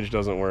fuel gauge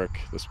doesn't work,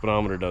 the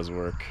speedometer does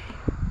work.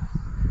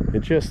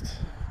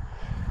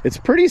 It's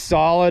pretty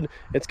solid.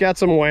 It's got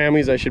some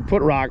whammies. I should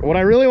put rock. What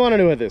I really want to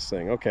do with this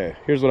thing, okay,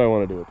 here's what I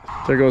want to do with it.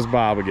 There goes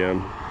Bob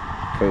again,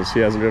 because he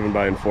hasn't driven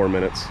by in 4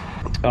 minutes.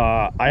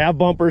 I have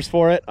bumpers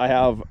for it. I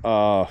have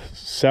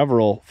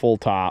several full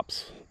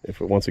tops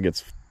once it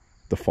gets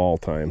the fall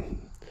time,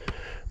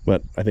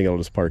 but I think I'll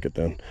just park it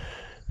then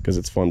because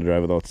it's fun to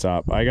drive without the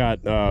top. I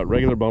got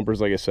regular bumpers,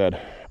 like I said.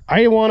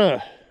 I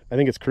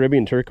think it's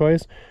Caribbean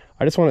turquoise.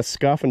 I just want to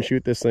scuff and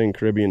shoot this thing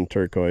Caribbean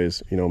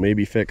turquoise, you know,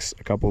 maybe fix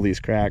a couple of these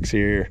cracks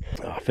here,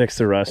 fix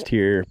the rust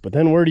here. But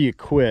then where do you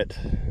quit?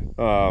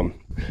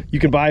 You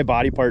can buy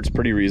body parts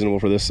pretty reasonable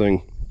for this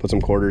thing. Put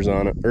some quarters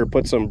on it, or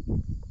put some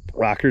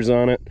rockers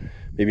on it,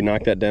 maybe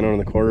knock that dent on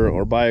the quarter,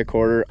 or buy a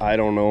quarter. I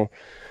don't know.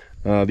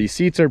 These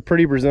seats are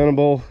pretty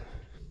presentable,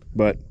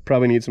 but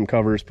probably need some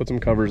covers. Put some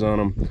covers on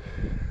them.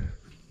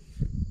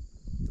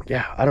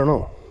 Yeah, I don't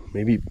know.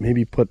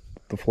 Maybe put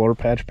the floor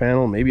patch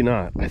panel, maybe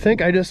not. I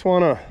think I just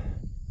want to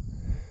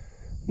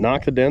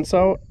knock the dents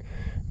out,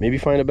 maybe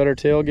find a better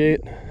tailgate,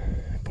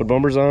 put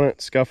bumpers on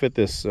it, scuff it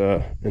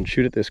and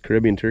shoot it this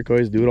Caribbean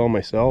turquoise, do it all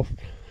myself,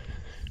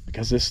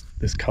 because this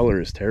color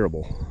is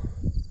terrible,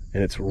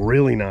 and it's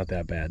really not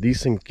that bad.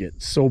 These things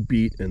get so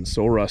beat and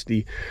so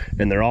rusty,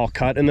 and they're all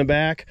cut in the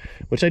back,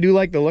 which I do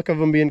like the look of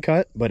them being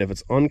cut, but if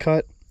it's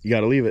uncut, you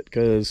got to leave it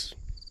because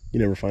you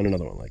never find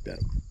another one like that.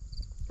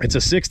 It's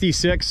a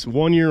 66,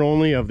 1 year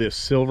only, of this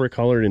silver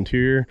colored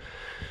interior,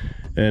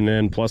 and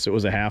then plus it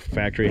was a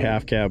factory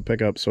half cab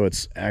pickup, so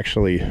it's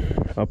actually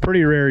a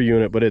pretty rare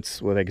unit. But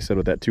it's, well, like I said,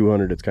 with that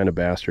 200, it's kind of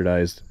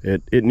bastardized.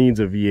 It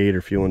needs a V8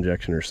 or fuel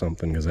injection or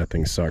something, because that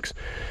thing sucks.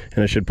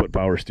 And I should put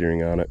power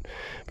steering on it,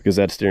 because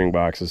that steering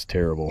box is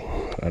terrible.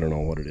 I don't know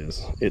what it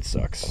is. It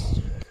sucks.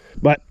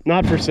 But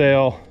not for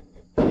sale.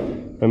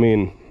 I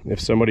mean,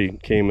 if somebody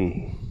came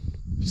and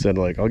said,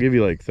 like, I'll give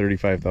you like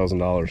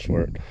 $35,000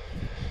 for it,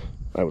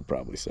 I would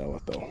probably sell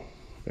it, though.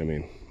 I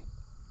mean,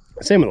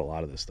 same with a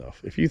lot of this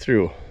stuff. If you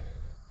threw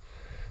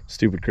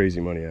stupid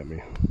crazy money at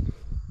me,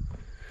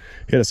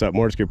 hit us up,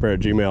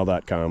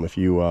 mortskerepair@gmail.com, if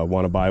you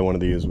want to buy one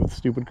of these with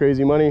stupid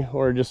crazy money,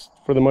 or just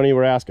for the money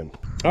we're asking.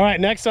 All right,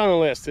 next on the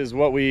list is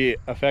what we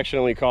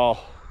affectionately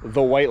call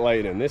the White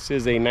Lightning. This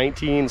is a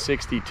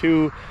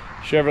 1962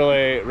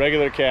 Chevrolet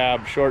regular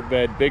cab, short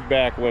bed, big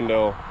back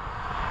window,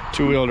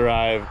 two-wheel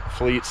drive,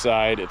 fleet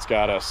side. It's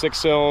got a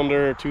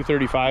 6-cylinder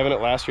 235 in it.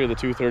 Last year the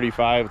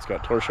 235. It's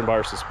got torsion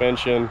bar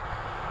suspension.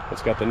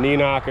 It's got the knee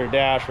knocker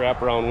dash,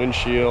 wraparound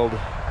windshield,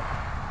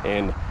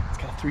 and it's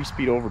got a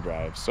 3-speed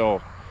overdrive.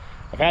 So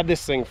I've had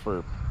this thing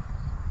for,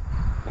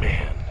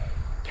 man,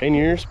 10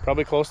 years,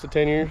 probably close to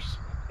 10 years,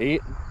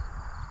 8.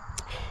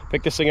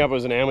 Picked this thing up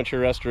as an amateur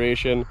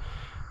restoration.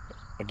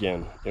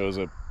 Again, it was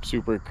a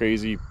super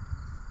crazy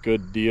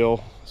good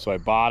deal, so I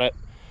bought it.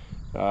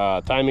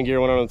 Timing gear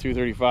went on the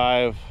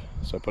 235,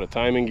 so I put a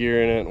timing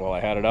gear in it. While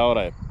I had it out,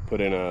 I put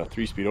in a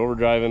 3-speed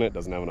overdrive in it.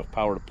 Doesn't have enough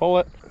power to pull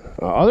it.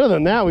 Other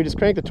than that, we just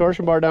cranked the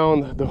torsion bar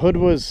down. The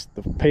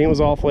paint was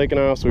all flaking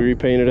off, so we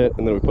repainted it,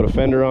 and then we put a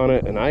fender on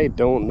it. And I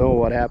don't know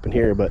what happened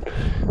here, but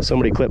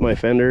somebody clipped my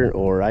fender,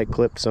 or I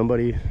clipped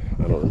somebody.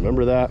 I don't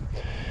remember that.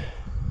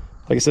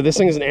 Like I said, this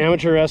thing is an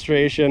amateur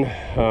restoration.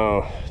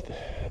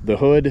 The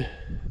hood,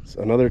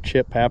 another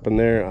chip happened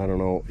there. I don't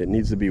know, it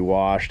needs to be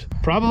washed.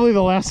 Probably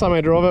the last time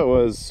I drove it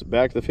was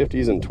back to the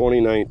 50s in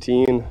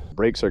 2019.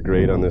 Brakes are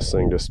great on this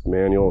thing, just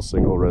manual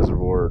single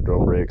reservoir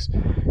drum brakes.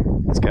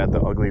 It's got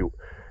the ugly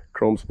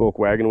chrome spoke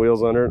wagon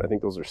wheels under it. I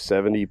think those are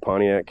 70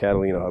 Pontiac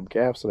Catalina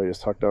hubcaps that I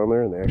just tucked down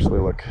there, and they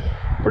actually look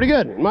pretty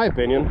good in my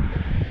opinion.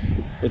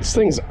 This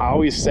thing's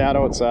always sat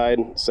inside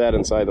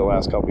the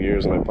last couple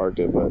years when I parked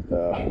it, but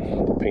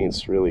the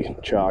paint's really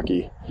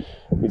chalky.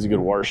 Needs a good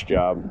wash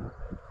job.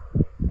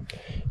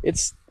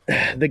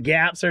 The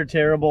gaps are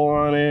terrible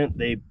on it.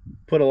 They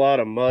put a lot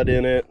of mud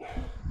in it.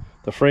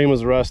 The frame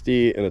was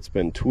rusty and it's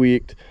been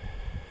tweaked.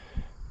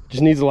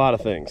 Just needs a lot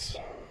of things,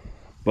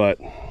 but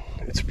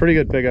it's a pretty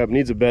good pickup.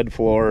 Needs a bed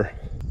floor.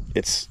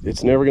 It's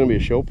never going to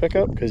be a show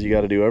pickup because you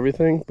got to do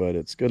everything, but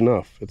it's good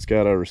enough. It's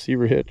got a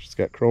receiver hitch. It's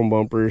got chrome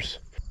bumpers.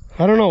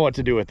 I don't know what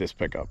to do with this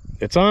pickup.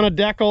 It's on a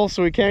decal,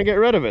 so we can't get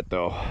rid of it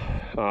though.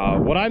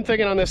 What I'm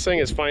thinking on this thing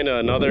is find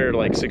another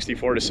like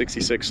 64 to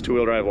 66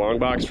 two-wheel drive long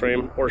box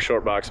frame, or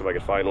short box if I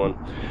could find one,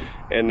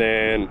 and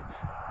then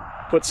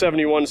put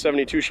 71,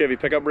 72 Chevy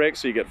pickup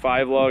brakes, so you get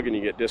 5-lug and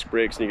you get disc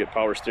brakes and you get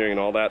power steering and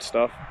all that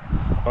stuff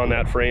on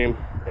that frame,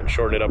 and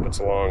shorten it up it's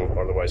long,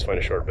 or otherwise find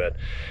a short bed,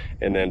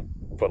 and then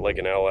put like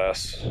an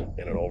LS and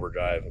an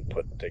overdrive and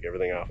take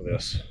everything off of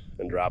this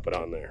and drop it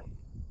on there,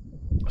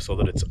 so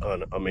that it's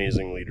an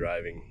amazingly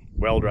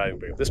well driving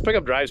pickup. This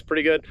pickup drives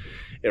pretty good.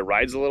 It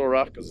rides a little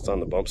rough because it's on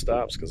the bump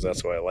stops, because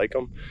that's why I like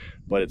them,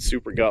 but it's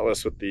super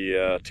gutless with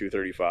the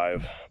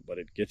 235, but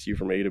it gets you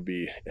from A to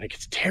B, and it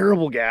gets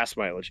terrible gas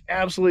mileage,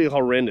 absolutely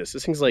horrendous.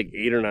 This thing's like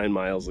 8 or 9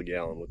 miles a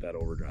gallon with that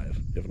overdrive,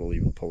 if it'll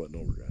even pull it in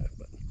overdrive.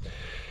 But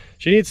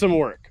she needs some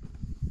work.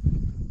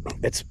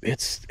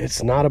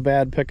 It's not a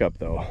bad pickup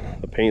though.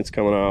 The paint's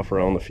coming off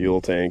around the fuel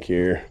tank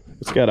here.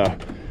 It's got a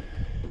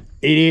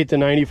 88 to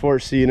 94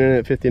 seat in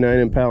it, 59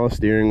 Impala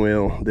steering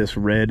wheel. This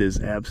red is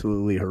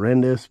absolutely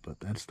horrendous, but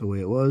that's the way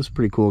it was.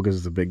 Pretty cool because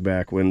it's a big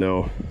back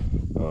window.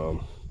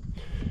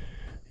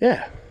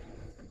 Yeah,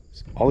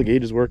 all the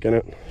gauges work in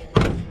it.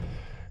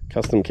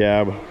 Custom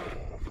cab.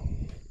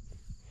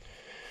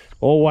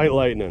 Old White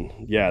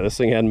Lightning. Yeah, this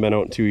thing hadn't been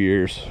out in 2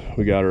 years.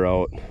 We got her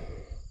out.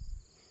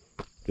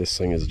 This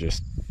thing is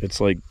just,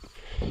 it's like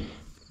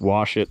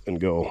wash it and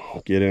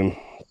go. Get in,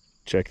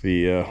 check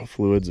the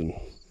fluids and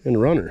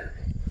run her.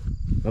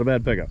 Not a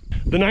bad pickup.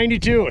 The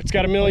 92, it's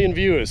got 1 million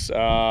views.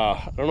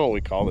 I don't know what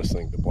we call this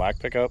thing. The black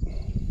pickup,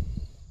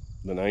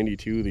 the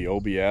 92, the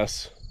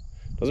OBS.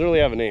 Doesn't really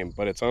have a name,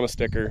 but it's on a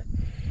sticker,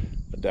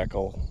 a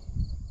decal,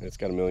 and it's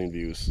got 1 million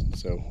views.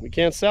 So we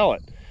can't sell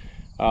it.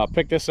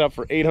 Picked this up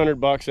for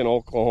 $800 in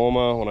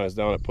Oklahoma when I was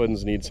down at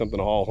Puddin's, needed something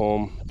to haul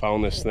home.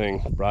 Found this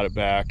thing, brought it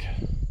back,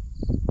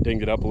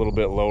 dinged it up a little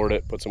bit, lowered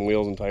it, put some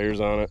wheels and tires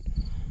on it.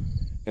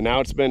 And now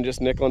it's been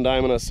just nickel and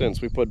diming us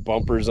since. We put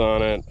bumpers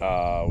on it,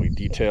 we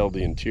detailed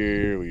the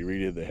interior, we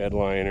redid the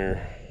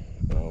headliner,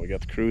 we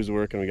got the cruise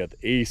working, we got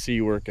the AC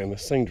working.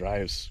 This thing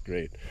drives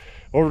great.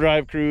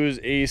 Overdrive cruise,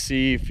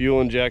 AC,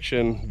 fuel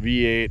injection,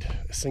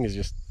 V8. This thing is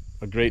just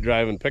a great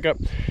driving pickup.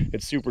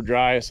 It's super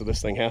dry, so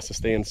this thing has to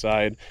stay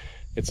inside.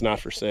 It's not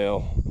for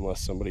sale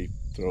unless somebody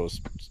throws,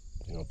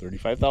 you know,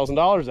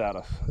 $35,000 at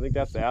us. I think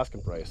that's the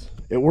asking price.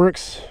 It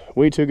works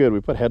way too good.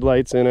 We put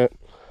headlights in it.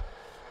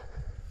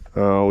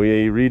 We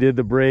redid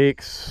the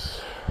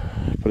brakes,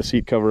 put a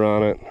seat cover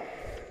on it.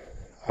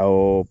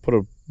 I'll put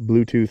a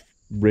Bluetooth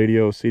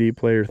radio CD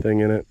player thing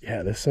in it.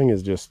 Yeah, this thing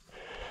is just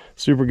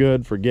super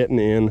good for getting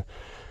in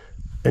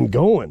and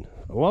going.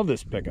 I love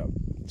this pickup.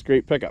 It's a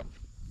great pickup.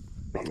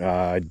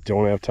 I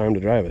don't have time to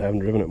drive it. I haven't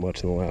driven it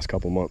much in the last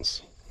couple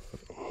months.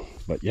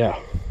 But yeah,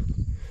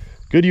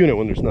 good unit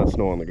when there's not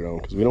snow on the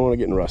ground, because we don't want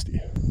to get rusty.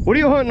 What are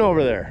you hunting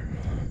over there?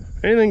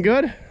 Anything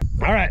good?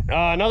 All right,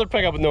 another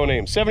pickup with no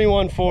name.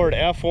 71 Ford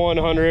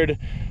F100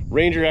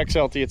 Ranger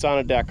XLT. It's on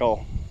a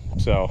decal,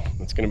 so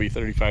it's going to be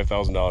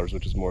 $35,000,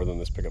 which is more than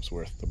this pickup's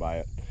worth to buy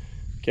it.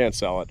 Can't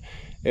sell it.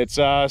 It's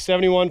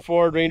 71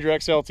 Ford Ranger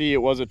XLT. It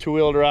was a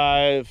two-wheel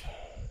drive,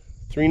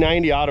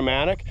 390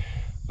 automatic.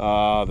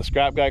 The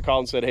scrap guy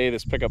called and said, hey,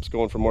 this pickup's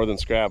going for more than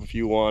scrap. If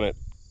you want it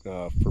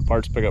for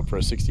parts pickup for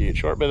a 68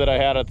 Shortbed that I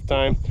had at the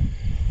time,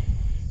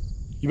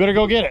 you better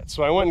go get it.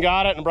 So I went and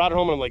got it and brought it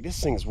home, and I'm like,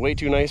 this thing's way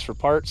too nice for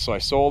parts, so I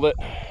sold it.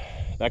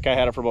 That guy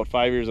had it for about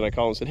 5 years, and I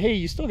called and said, hey,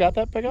 you still got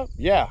that pickup?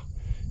 Yeah.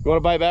 You want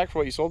to buy it back for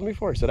what you sold me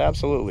for? He said,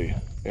 absolutely.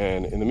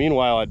 And in the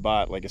meanwhile, I'd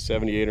bought like a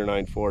 78 or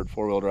 9 Ford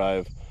four-wheel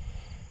drive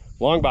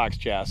long box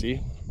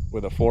chassis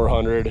with a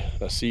 400,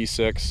 a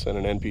C6,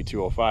 and an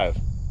NP205.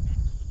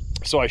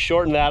 So I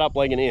shortened that up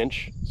like an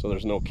inch, so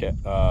there's no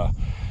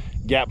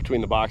gap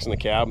between the box and the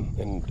cab,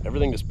 and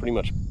everything just pretty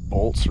much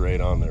bolts right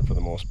on there for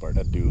the most part.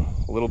 Had to do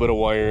a little bit of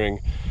wiring.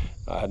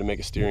 I had to make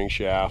a steering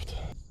shaft.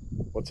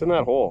 What's in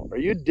that hole? Are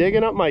you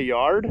digging up my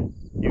yard,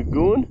 you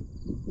goon?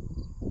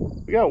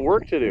 We got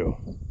work to do.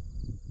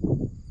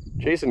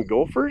 Chasing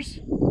gophers?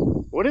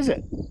 What is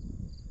it?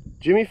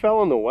 Jimmy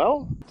fell in the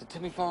well? Did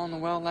Timmy fall in the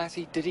well,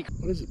 Lassie? Did he?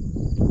 What is it?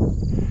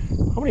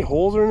 How many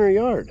holes are in her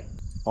yard?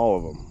 All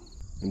of them.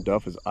 And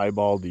Duff is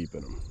eyeball deep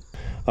in them.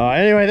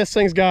 Anyway, this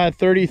thing's got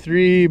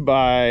 33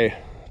 by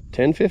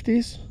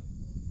 1050s,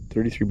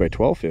 33 by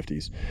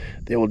 1250s.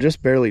 They will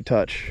just barely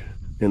touch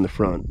in the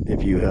front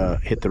if you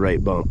hit the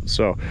right bump.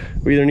 So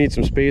we either need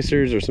some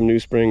spacers or some new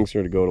springs,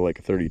 or to go to like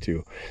a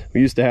 32.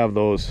 We used to have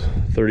those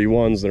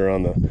 31s that are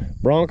on the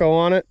Bronco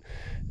on it,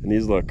 and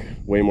these look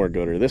way more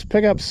gooder. This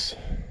pickup's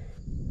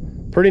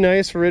pretty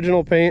nice for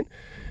original paint.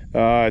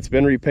 It's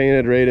been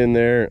repainted right in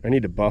there. I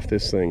need to buff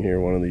this thing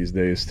here one of these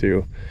days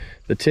too.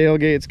 The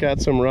tailgate's got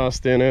some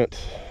rust in it,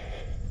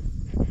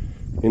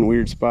 in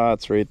weird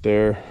spots right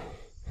there.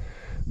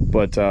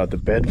 But the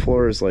bed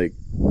floor is like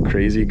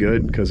crazy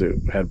good because it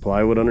had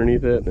plywood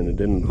underneath it and it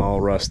didn't all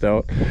rust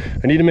out.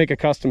 I need to make a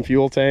custom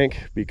fuel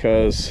tank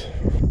because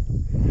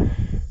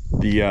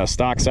the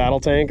stock saddle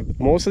tank,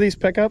 most of these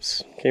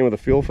pickups came with a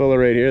fuel filler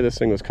right here. This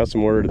thing was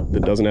custom ordered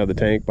that doesn't have the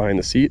tank behind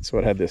the seat, so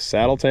it had this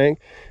saddle tank.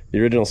 The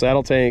original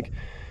saddle tank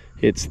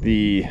It's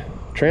the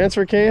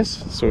transfer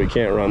case, so we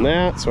can't run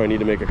that, so I need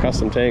to make a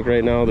custom tank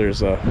right now.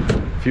 There's a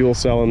fuel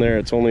cell in there.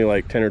 It's only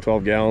like 10 or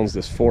 12 gallons.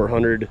 This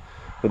 400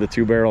 with a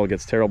 2-barrel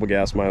gets terrible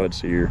gas mileage,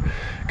 so you're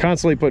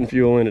constantly putting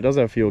fuel in. It does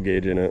have fuel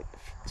gauge in it.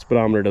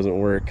 Speedometer doesn't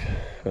work.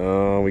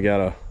 We got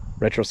a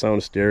retro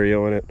sound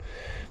stereo in it.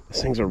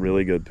 This thing's a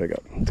really good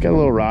pickup. It's got a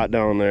little rot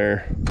down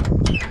there.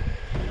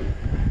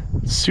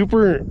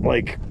 Super,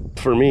 like,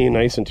 for me,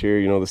 nice interior.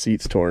 You know, the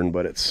seat's torn,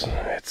 but it's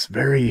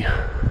very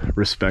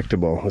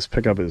respectable. This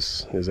pickup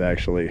is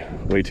actually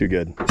way too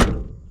good.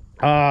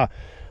 The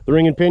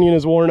ring and pinion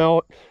is worn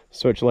out,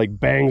 so it like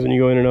bangs when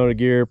you go in and out of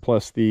gear,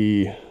 plus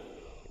the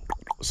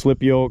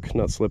slip yoke,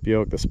 not slip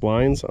yoke, the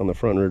splines on the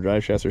front and rear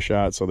drive shafts are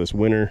shot. So this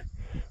winter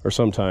or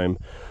sometime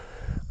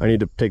I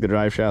need to take the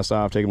drive shafts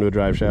off, take them to a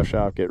drive shaft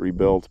shop, get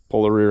rebuilt,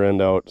 pull the rear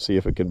end out, see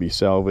if it could be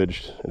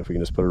salvaged, and if we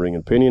can just put a ring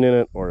and pinion in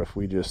it, or if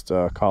we just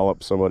call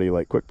up somebody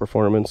like Quick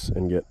Performance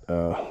and get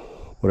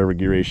whatever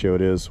gear ratio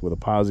it is with a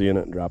posi in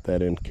it and drop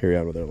that in, carry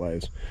on with our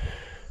lives.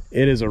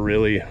 It is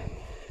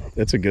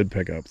it's a good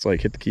pickup. It's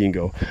like hit the key and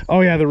go. Oh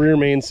yeah, the rear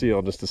main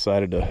seal just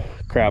decided to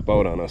crap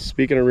out on us.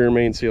 Speaking of rear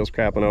main seals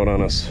crapping out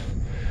on us,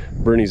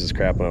 Bernie's is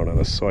crapping out on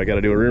us. So I got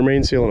to do a rear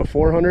main seal on a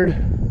 400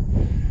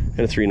 and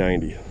a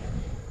 390.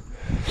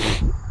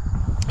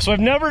 So I've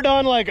never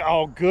done like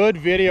a good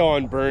video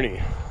on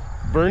Bernie.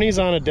 Bernie's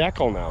on a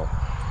decal now.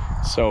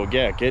 So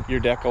yeah, get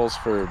your decals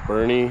for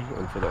Bernie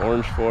and for the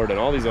Orange Ford and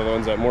all these other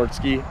ones at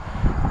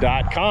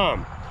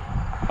mortskerepair.com.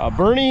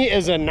 Bernie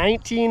is a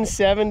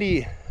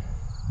 1970,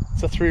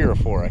 it's a 3 or a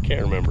 4, I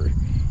can't remember.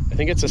 I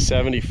think it's a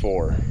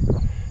 74.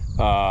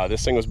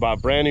 This thing was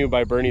bought brand new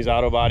by Bernie's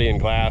Auto Body and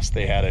Glass.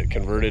 They had it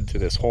converted to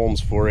this Holmes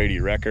 480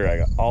 wrecker. I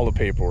got all the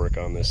paperwork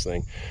on this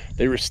thing.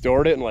 They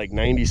restored it in like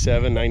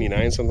 97,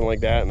 99, something like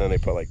that, and then they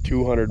put like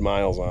 200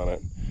 miles on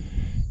it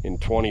in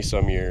 20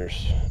 some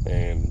years.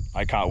 And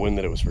I caught wind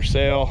that it was for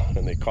sale,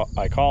 and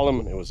I called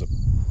them, and it was a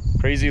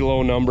crazy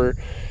low number,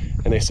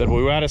 and they said, well,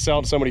 we got to sell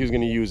it to somebody who's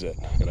going to use it.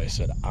 And I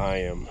said, I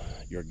am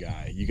your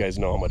guy. You guys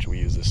know how much we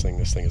use this thing.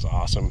 This thing is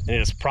awesome, and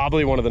it's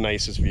probably one of the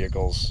nicest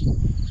vehicles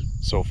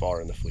so far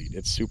in the fleet.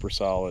 It's super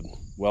solid,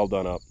 well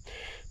done up,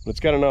 but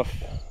it's got enough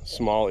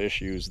small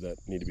issues that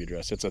need to be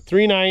addressed. It's a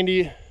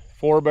 390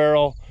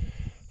 4-barrel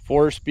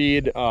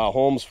 4-speed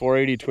Holmes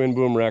 480 twin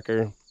boom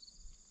wrecker.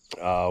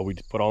 We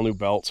put all new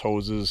belts,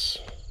 hoses,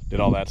 did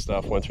all that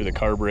stuff, went through the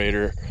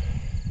carburetor,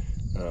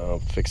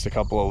 fixed a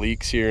couple of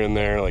leaks here and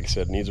there. Like I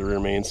said, it needs a rear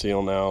main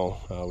seal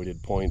now. We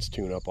did points,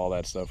 tune up, all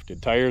that stuff,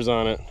 did tires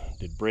on it,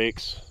 did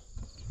brakes.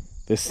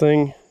 This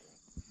thing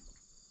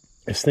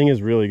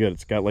is really good.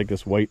 It's got like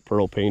this white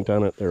pearl paint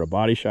on it. They're a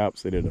body shop,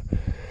 so they did an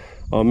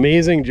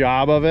amazing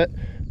job of it.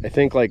 I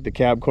think like the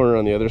cab corner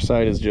on the other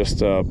side is just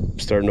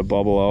starting to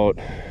bubble out,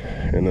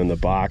 and then the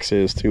box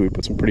is too. We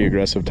put some pretty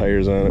aggressive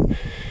tires on it.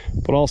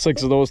 Put all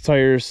 6 of those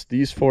tires,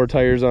 these 4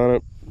 tires on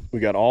it. We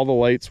got all the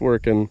lights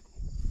working.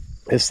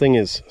 This thing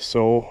is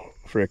so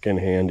freaking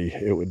handy.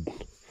 It would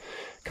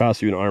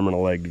cost you an arm and a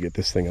leg to get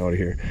this thing out of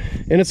here.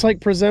 And it's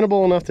like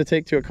presentable enough to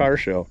take to a car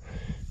show.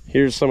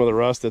 Here's some of the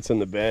rust that's in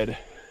the bed.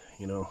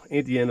 You know,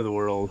 ain't the end of the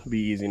world, be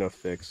easy enough to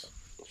fix.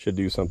 Should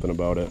do something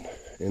about it.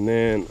 And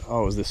then,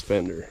 oh, it was this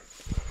fender.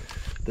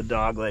 The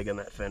dog leg on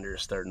that fender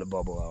is starting to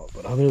bubble out.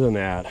 But other than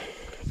that,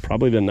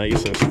 probably the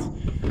nicest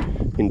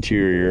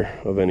interior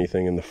of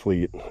anything in the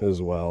fleet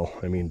as well.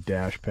 I mean,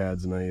 dash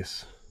pad's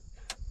nice,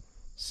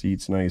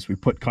 seat's nice. We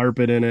put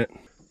carpet in it.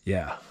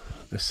 Yeah,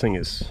 this thing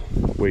is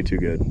way too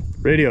good.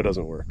 Radio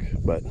doesn't work,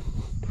 but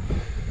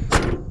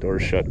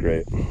doors shut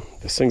great.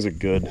 This thing's a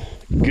good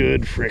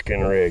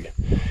freaking rig.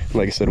 And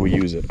like I said, we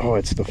use it. Oh,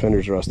 it's the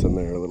fender's rust in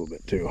there a little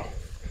bit too.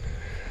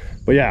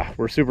 But yeah,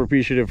 we're super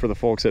appreciative for the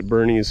folks at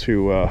Bernie's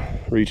who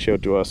reached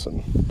out to us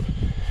and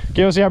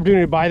gave us the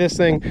opportunity to buy this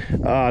thing.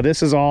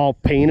 This is all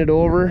painted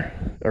over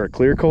or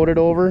clear coated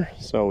over,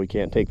 so we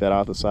can't take that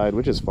off the side,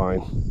 which is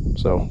fine.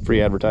 So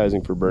free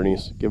advertising for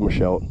Bernie's. Give them a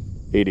shout.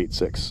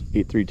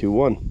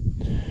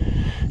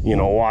 886-8321. You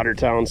know,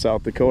 Watertown,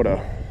 South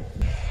Dakota.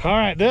 All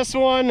right, this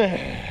one,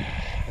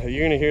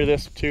 you're gonna hear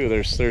this too.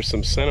 There's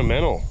some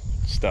sentimental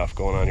stuff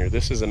going on here.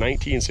 This is a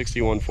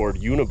 1961 Ford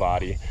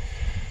Unibody,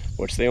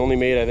 which they only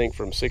made, I think,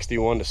 from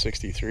 61 to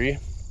 63.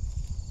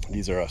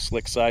 These are a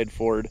slick side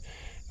Ford,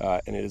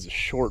 and it is a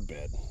short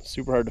bed.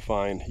 Super hard to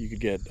find. You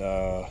could get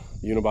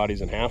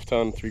Unibodies in 1/2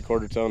 ton,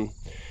 3/4 ton.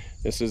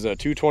 This is a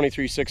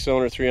 223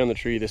 6-cylinder, 3 on the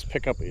tree. This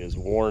pickup is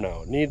worn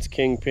out. Needs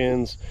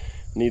kingpins,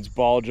 needs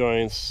ball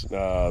joints,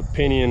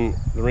 pinion.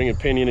 The ring and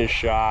pinion is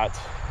shot.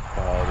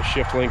 The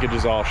shift linkage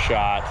is all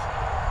shot.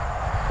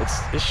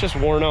 It's just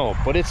worn out,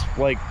 but it's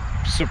like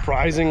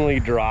surprisingly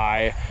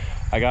dry.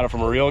 I got it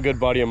from a real good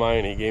buddy of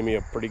mine. He gave me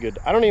a pretty good,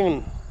 I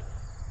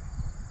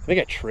think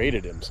I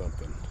traded him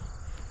something.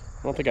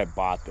 I don't think I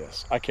bought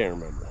this. I can't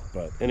remember,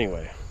 but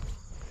anyway.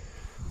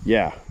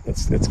 Yeah,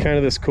 it's kind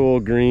of this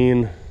cool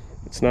green.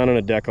 It's not on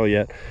a decal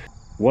yet.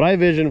 What I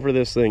vision for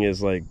this thing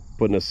is like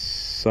putting a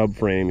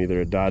subframe,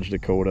 either a Dodge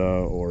Dakota,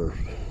 or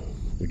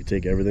we could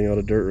take everything out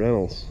of Dirt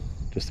Rentals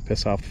just to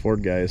piss off the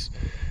Ford guys.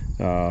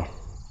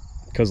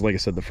 because like I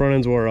said, the front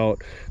end's wore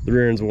out, the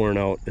rear end's worn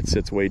out, it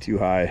sits way too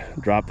high.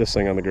 Drop this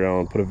thing on the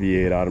ground, put a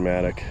V8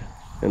 automatic,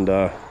 and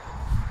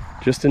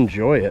just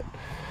enjoy it.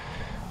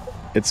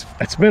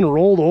 It's been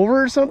rolled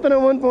over or something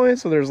at one point,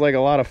 so there's like a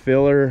lot of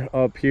filler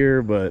up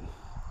here, but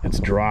it's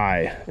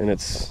dry and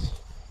it's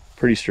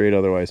pretty straight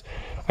otherwise.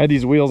 I had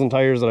these wheels and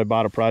tires that I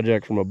bought a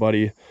project from a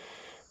buddy.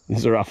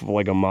 These are off of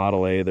like a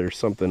Model A. They're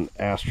something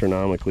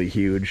astronomically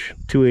huge.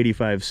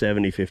 285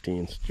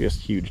 70/15s,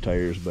 just huge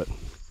tires, but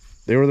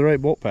they were the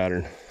right bolt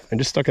pattern. I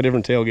just stuck a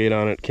different tailgate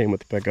on it, came with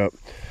the pickup.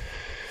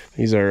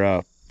 These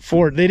are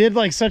Ford. They did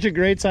like such a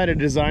great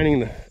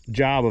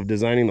job of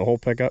designing the whole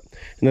pickup,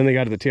 and then they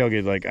got to the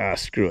tailgate like,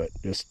 screw it,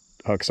 just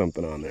hook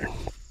something on there.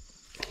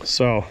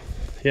 So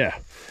yeah,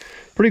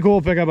 pretty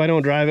cool pickup. I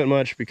don't drive it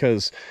much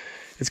because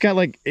it's got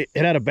like, it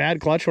had a bad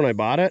clutch when I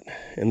bought it,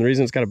 and the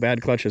reason it's got a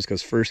bad clutch is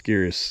because first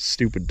gear is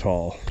stupid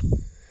tall.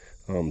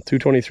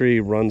 223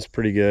 runs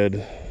pretty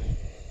good.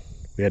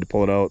 We had to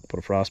pull it out, put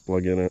a frost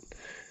plug in it,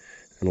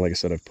 and like I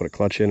said, I've put a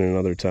clutch in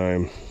another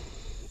time.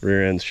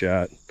 Rear end's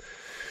shot,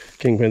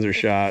 kingpins are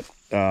shot.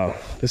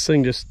 This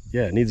thing just,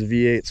 yeah, it needs a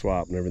V8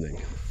 swap and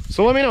everything.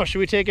 So let me know, should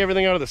we take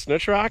everything out of the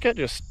snitch rocket,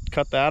 just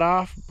cut that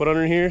off, put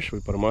under here? Should we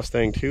put a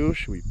Mustang 2?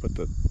 Should we put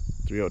the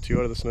 302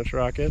 out of the snitch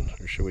rocket,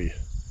 or should we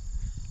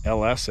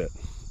LS it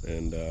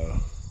and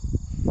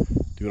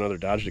do another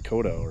Dodge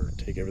Dakota, or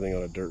take everything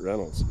out of Dirt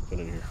Reynolds and put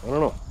it in here? I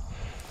don't know.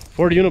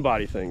 Ford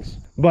unibody things.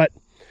 But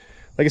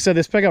like I said,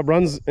 this pickup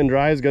runs and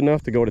drives good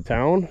enough to go to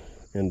town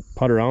and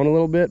putt around a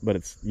little bit,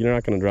 but you're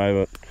not going to drive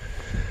it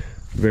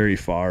very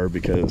far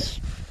because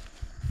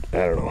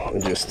I don't know,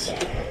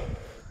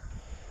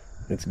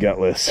 it's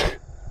gutless.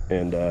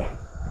 And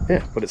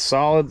yeah, but it's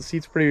solid. The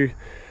seat's pretty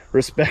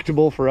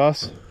respectable for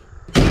us.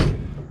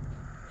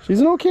 She's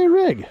an okay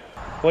rig.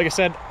 Like I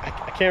said,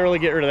 I can't really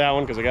get rid of that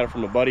one because I got it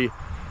from a buddy.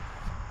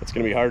 It's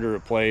going to be hard to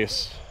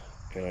replace,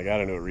 and I got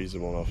to do it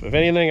reasonable enough. If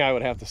anything, I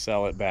would have to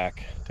sell it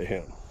back to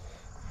him.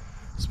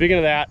 Speaking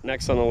of that,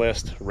 next on the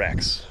list,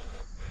 Rex.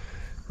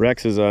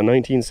 Rex is a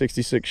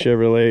 1966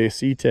 Chevrolet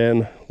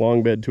C10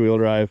 long bed 2-wheel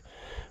drive.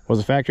 Was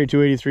a factory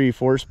 283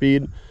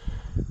 4-speed.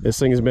 This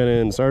thing has been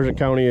in Sargent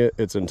County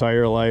its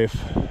entire life.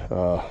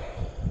 A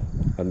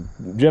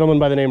gentleman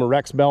by the name of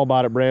Rex Bell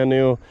bought it brand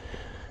new.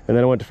 And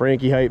then I went to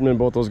Frankie Heitman.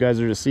 Both those guys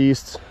are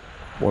deceased.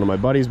 One of my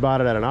buddies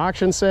bought it at an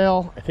auction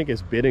sale. I think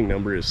his bidding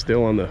number is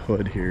still on the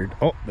hood here.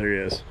 Oh, there he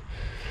is.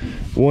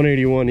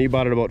 181. He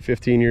bought it about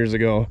 15 years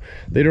ago.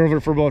 They drove it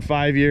for about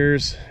 5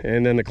 years,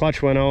 and then the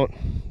clutch went out.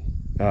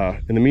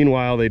 In the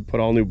meanwhile, they'd put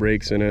all new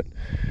brakes in it,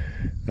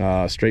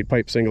 straight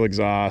pipe single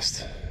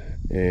exhaust,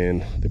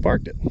 and they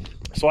parked it.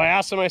 So I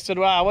asked them, I said,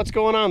 wow, what's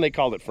going on? They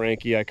called it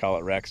Frankie. I call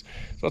it Rex.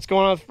 So what's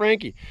going on with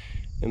Frankie?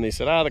 And they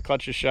said, the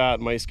clutch is shot.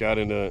 Mice got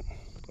into it.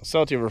 I'll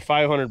sell it to you for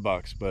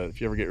 $500, but if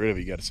you ever get rid of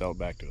it, you got to sell it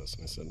back to us.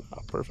 And I said, oh,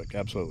 perfect,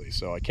 absolutely.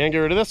 So I can't get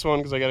rid of this one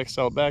because I got to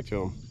sell it back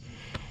to him.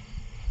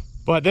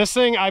 But this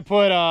thing, I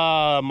put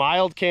a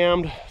mild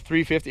cammed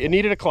 350. It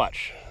needed a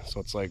clutch.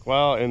 So it's like,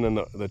 well, and then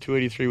the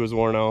 283 was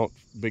worn out,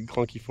 big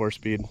clunky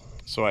 4-speed.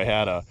 So I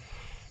had a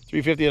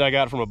 350 that I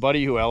got from a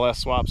buddy who LS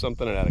swapped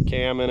something. It had a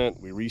cam in it.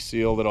 We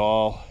resealed it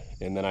all.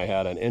 And then I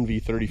had an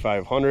NV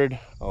 3500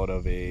 out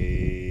of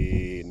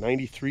a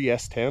 93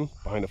 S10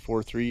 behind a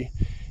 4.3.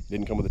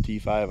 Didn't come with a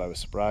T5. I was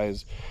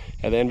surprised.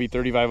 Had the NV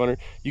 3500.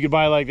 You could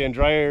buy like the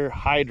entire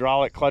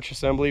hydraulic clutch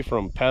assembly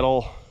from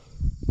pedal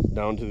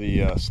down to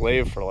the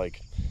slave for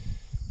like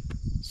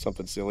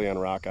something silly on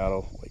Rock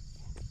Auto, like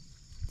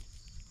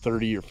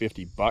 30 or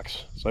 50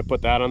 bucks. So I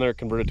put that on there,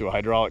 converted to a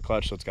hydraulic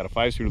clutch. So it's got a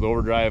 5-speed with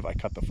overdrive. I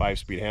cut the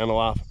 5-speed handle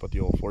off. I put the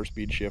old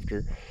 4-speed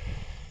shifter.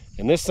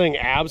 And this thing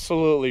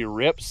absolutely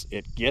rips.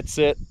 It gets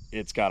it.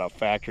 It's got a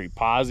factory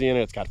posi in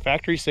it. It's got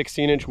factory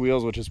 16-inch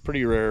wheels, which is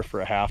pretty rare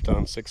for a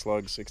half-ton,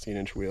 6-lug,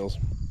 16-inch wheels.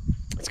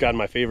 It's got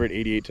my favorite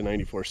 88 to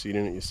 94 seat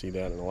in it. You see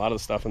that, and a lot of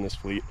the stuff in this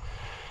fleet.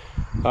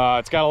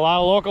 It's got a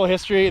lot of local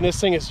history, and this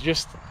thing is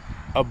just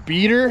a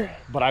beater,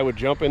 but I would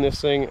jump in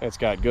this thing. It's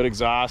got good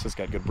exhaust. It's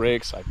got good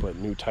brakes. I put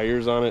new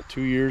tires on it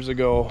 2 years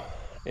ago,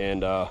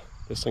 and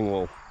this thing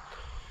will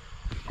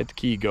hit the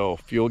key, go.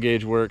 Fuel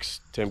gauge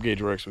works, temp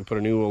gauge works. We put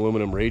a new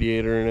aluminum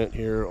radiator in it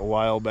here a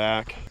while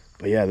back.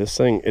 But yeah, this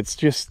thing, it's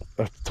just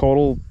a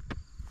total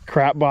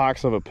crap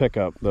box of a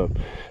pickup. The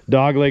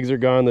dog legs are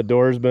gone, the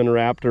door's been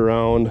wrapped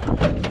around,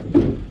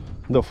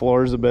 the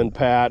floors have been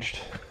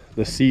patched,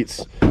 the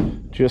seats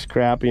just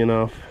crappy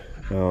enough.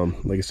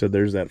 Like I said,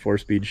 there's that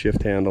 4-speed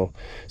shift handle.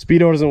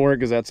 Speedo doesn't work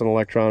because that's an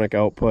electronic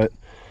output.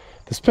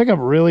 This pickup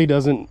really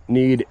doesn't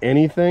need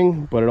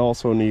anything, but it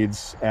also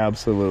needs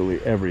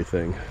absolutely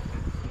everything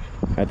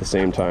at the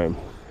same time.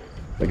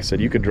 Like I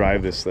said, you could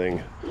drive this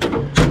thing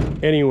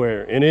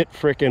anywhere, and it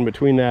frickin',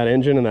 between that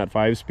engine and that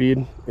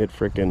 5-speed, it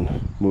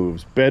frickin'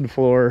 moves. Bed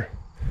floor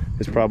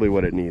is probably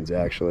what it needs,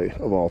 actually,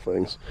 of all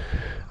things.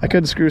 I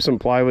could screw some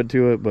plywood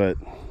to it, but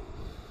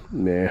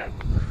nah.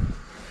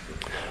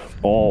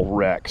 All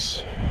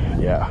Rex.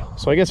 Yeah,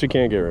 so I guess we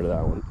can't get rid of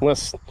that one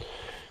unless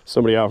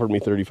somebody offered me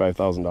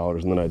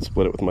 $35,000, and then I'd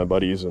split it with my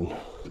buddies, and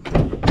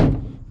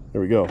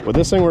there we go. But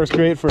this thing works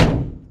great for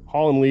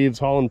hauling leaves,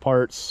 hauling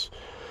parts.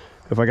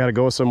 If I got to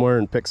go somewhere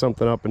and pick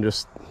something up and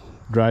just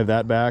drive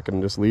that back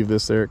and just leave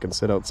this there, it can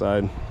sit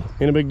outside.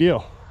 Ain't a big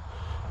deal.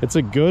 It's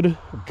a good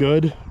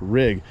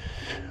rig.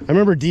 I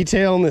remember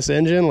detailing this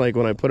engine, like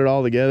when I put it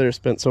all together,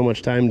 spent so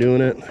much time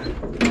doing it.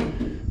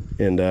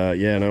 And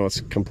yeah, now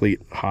it's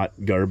complete hot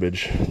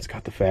garbage. It's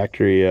got the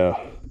factory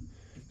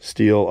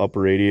steel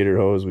upper radiator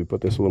hose. We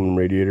put this aluminum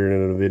radiator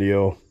in a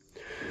video.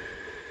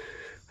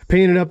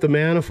 Painted up the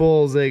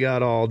manifolds, they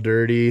got all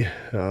dirty.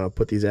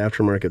 Put these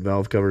aftermarket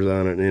valve covers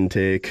on it, an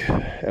intake,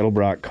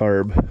 Edelbrock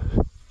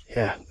carb.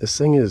 Yeah, this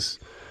thing is,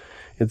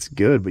 it's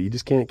good, but you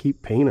just can't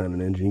keep paint on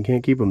an engine. You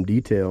can't keep them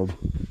detailed.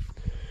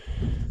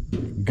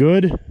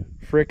 Good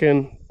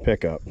frickin'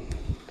 pickup.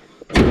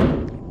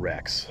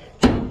 Rex.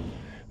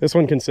 This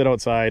one can sit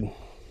outside,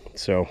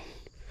 so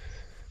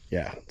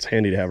yeah, it's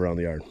handy to have around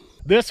the yard.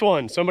 This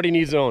one, somebody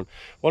needs to own.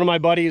 One of my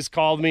buddies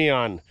called me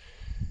on,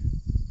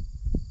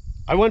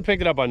 I went and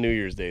picked it up on New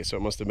Year's Day, so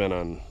it must have been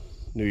on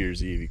New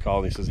Year's Eve. He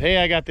called and he says, hey,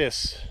 I got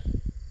this.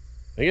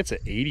 I think it's an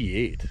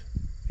 88. I think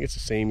it's the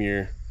same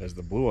year as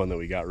the blue one that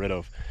we got rid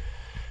of.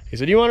 He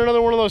said, you want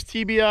another one of those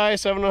TBI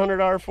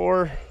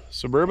 700R4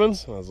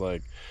 Suburbans? I was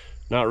like,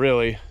 not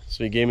really.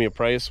 So he gave me a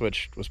price,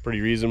 which was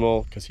pretty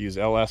reasonable because he was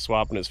LS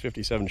swapping his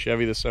 57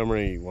 Chevy this summer.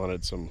 He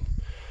wanted some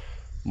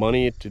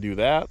money to do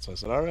that. So I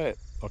said, all right,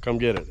 I'll come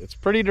get it. It's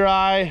pretty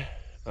dry.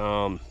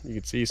 You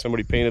can see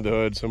somebody painted the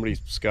hood, somebody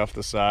scuffed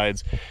the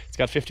sides. It's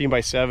got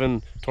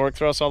 15x7 torque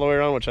thrust all the way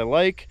around, which I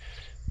like,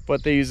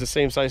 but they use the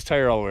same size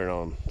tire all the way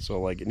around.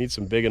 So like it needs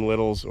some big and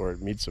littles, or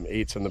it needs some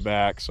 8s in the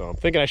back. So I'm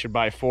thinking I should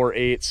buy 4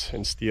 8s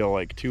and steal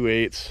like 2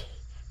 8s,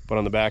 put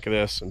on the back of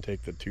this and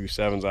take the 2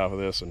 7s off of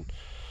this and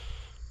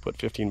put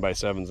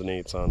 15x7s and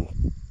 8s on,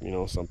 you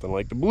know, something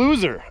like the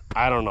Blueser.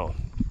 I don't know.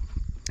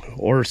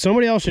 Or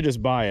somebody else should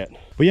just buy it.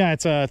 But yeah,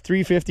 it's a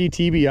 350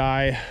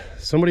 TBI.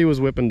 Somebody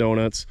was whipping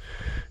donuts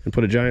and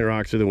put a giant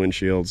rock through the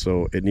windshield,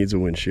 so it needs a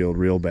windshield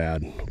real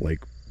bad, like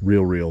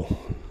real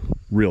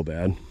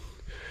bad.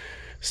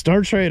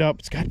 Starts right up.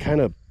 It's got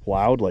kind of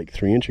loud, like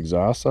 3-inch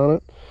exhaust on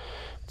it.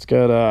 It's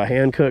got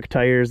hand-cooked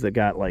tires that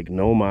got like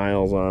no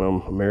miles on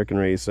them. American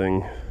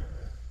Racing.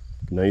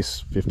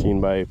 Nice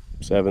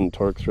 15x7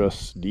 torque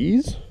thrust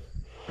D's.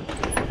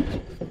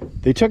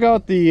 They took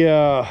out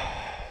the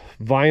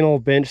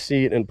vinyl bench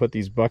seat and put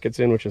these buckets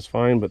in, which is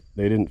fine, but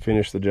they didn't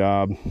finish the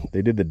job.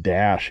 They did the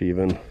dash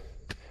even.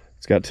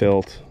 It's got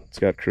tilt, it's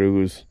got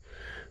cruise,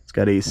 it's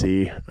got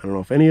AC. I don't know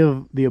if any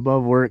of the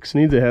above works.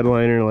 Needs a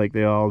headliner like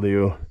they all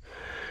do.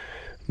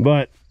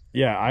 But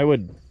yeah, I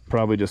would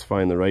probably just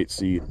find the right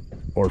seat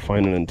or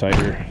find an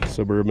entire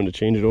Suburban to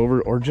change it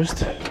over, or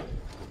just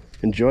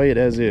enjoy it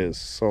as is.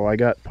 So I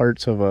got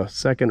parts of a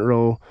 2nd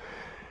row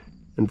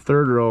and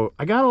 3rd row.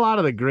 I got a lot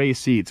of the gray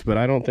seats, but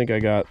I don't think I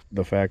got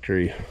the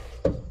factory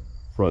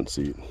front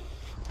seat.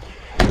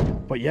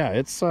 But yeah,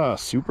 it's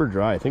super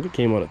dry. I think it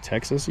came out of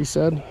Texas, he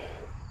said.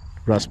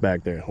 Rust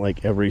back there,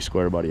 like every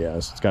square body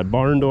has. It's got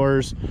barn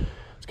doors,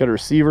 it's got a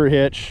receiver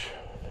hitch,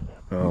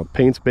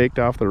 paint's baked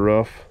off the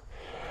roof.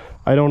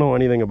 I don't know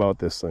anything about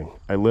this thing.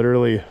 I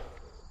literally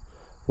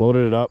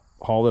loaded it up,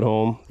 hauled it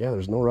home. Yeah,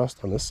 there's no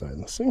rust on this side.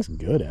 This thing's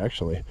good,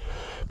 actually.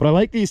 But I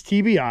like these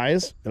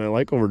TBIs, and I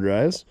like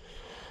overdrives.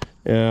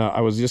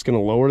 I was just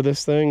gonna lower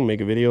this thing,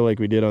 make a video like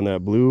we did on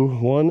that blue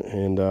one,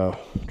 and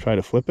try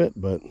to flip it,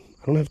 but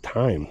I don't have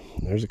time.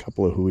 There's a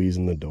couple of hooies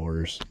in the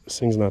doors. This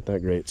thing's not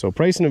that great. So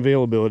price and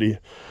availability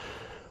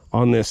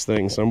on this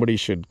thing, somebody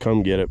should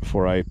come get it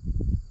before I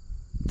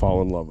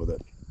fall in love with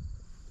it.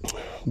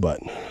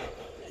 But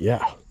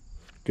yeah,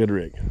 good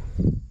rig.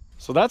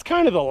 So that's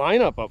kind of the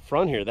lineup up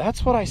front here.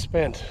 That's what I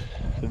spent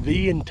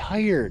the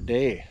entire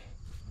day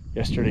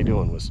yesterday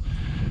doing, was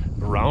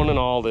rounding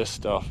all this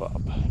stuff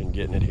up and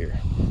getting it here.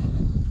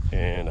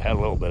 And I had a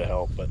little bit of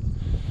help, but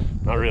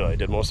not really. I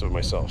did most of it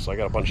myself. So I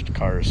got a bunch of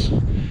cars.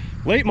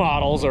 Late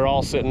models are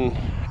all sitting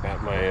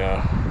at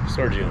my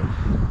storage unit.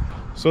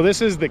 So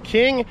this is the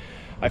King.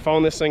 I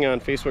found this thing on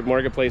Facebook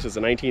Marketplace. It's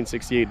a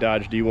 1968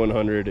 Dodge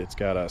D100. It's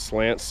got a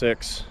slant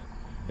 6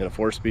 and a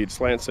 4-speed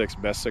slant 6,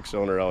 best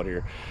 6-cylinder out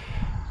here.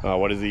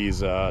 What is these?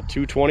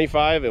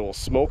 225. It will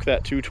smoke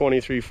that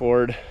 223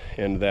 Ford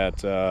and that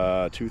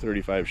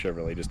 235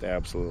 Chevrolet. Just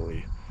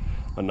absolutely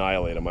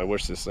annihilate them. I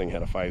wish this thing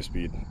had a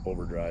 5-speed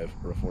overdrive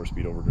or a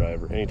 4-speed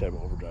overdrive or any type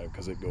of overdrive,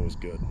 because it goes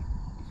good.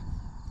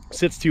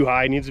 Sits too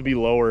high, needs to be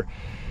lower.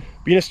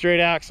 Being a straight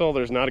axle,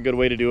 there's not a good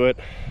way to do it.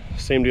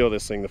 Same deal with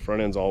this thing. The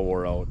front end's all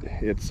wore out.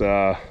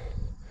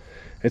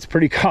 It's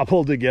pretty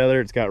cobbled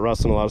together. It's got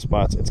rust in a lot of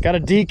spots. It's got a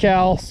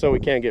decal, so we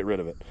can't get rid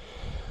of it.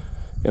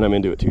 And I'm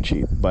into it too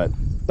cheap. But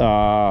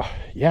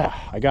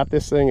yeah, I got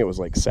this thing. It was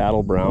like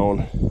saddle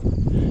brown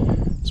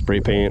spray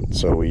paint.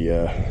 So we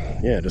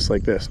yeah, just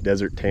like this,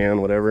 desert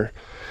tan, whatever.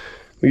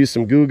 We used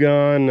some Goo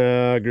Gone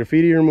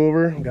graffiti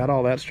remover. Got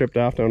all that stripped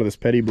off down to this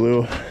petty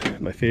blue.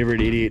 My favorite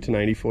 88 to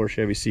 94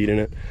 Chevy seat in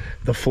it.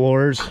 The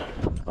floors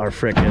are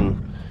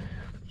frickin'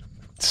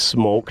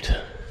 smoked.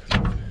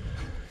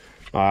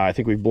 I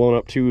think we've blown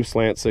up 2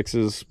 slant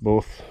 6s,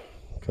 both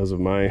because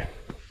of my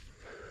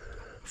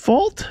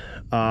fault.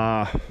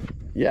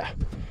 Yeah,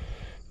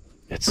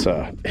 it's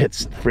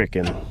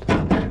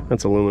freaking,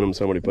 that's aluminum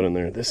somebody put in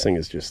there. This thing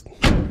is just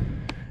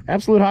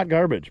absolute hot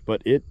garbage,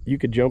 but you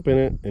could jump in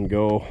it and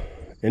go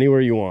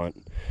anywhere you want.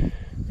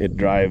 It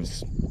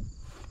drives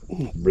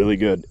really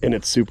good, and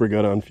it's super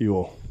good on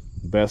fuel.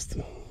 Best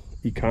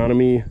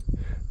economy,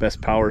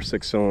 best power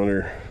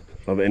 6-cylinder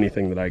of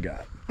anything that I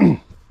got.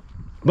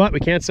 But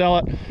we can't sell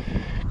it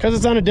because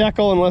it's on a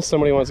decal unless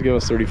somebody wants to give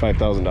us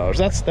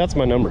 $35,000. That's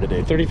my number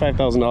today.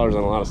 $35,000 on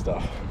a lot of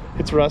stuff.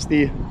 It's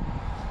rusty,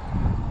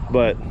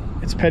 but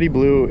it's petty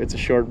blue. It's a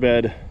short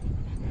bed.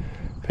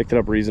 Picked it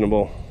up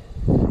reasonable.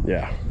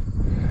 Yeah,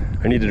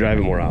 I need to drive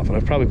it more often.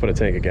 I've probably put a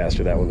tank of gas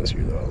to that one this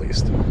year though, at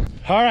least.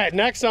 All right,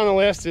 next on the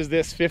list is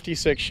this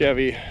 56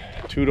 Chevy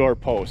 2-door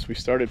post. We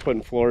started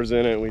putting floors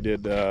in it. We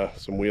did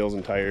some wheels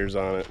and tires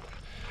on it.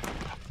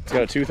 It's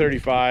got a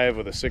 235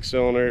 with a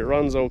 6-cylinder. It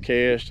runs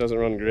okay-ish, doesn't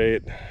run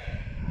great.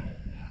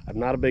 I'm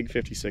not a big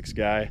 56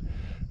 guy.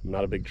 I'm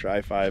not a big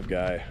Tri-5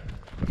 guy.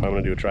 If I'm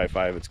gonna do a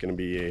Tri-5, it's gonna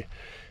be a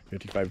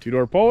 55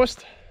 2-door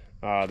post.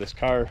 This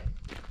car,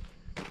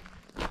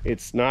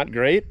 it's not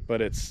great,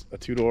 but it's a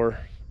 2-door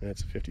and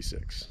it's a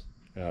 56.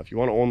 If you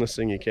want to own this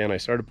thing, you can. I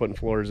started putting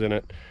floors in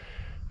it.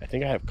 I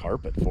think I have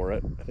carpet for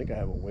it. I think I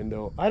have a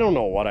window. I don't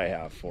know what I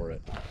have for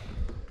it.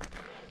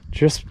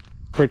 Just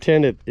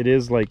pretend it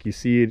is like you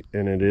see it,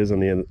 and it is on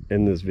the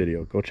in this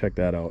video. Go check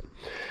that out.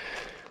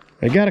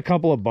 I got a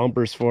couple of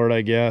bumpers for it,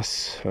 I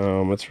guess.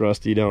 It's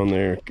rusty down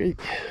there.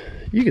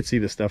 You can see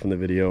the stuff in the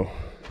video.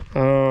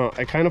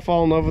 I kind of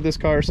fall in love with this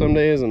car some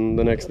days, and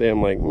the next day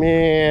I'm like,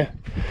 meh.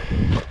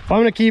 If I'm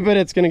gonna keep it,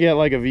 it's gonna get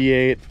like a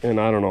V8, and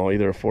I don't know,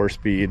 either a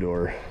 4-speed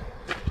or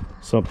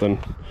something.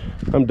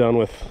 I'm done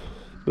with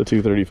the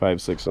 235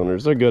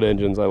 6-cylinders. They're good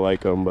engines, I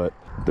like them, but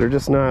they're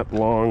just not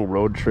long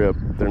road trip.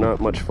 They're not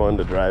much fun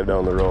to drive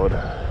down the road.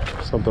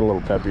 Something a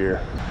little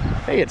peppier.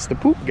 Hey, it's the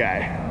poop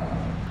guy.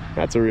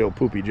 That's a real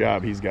poopy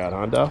job he's got,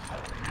 huh, Duff?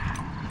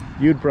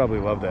 You'd probably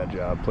love that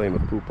job, playing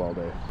with poop all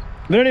day.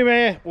 But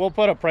anyway, we'll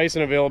put a price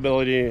and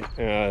availability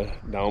down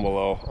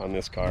below on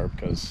this car,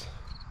 because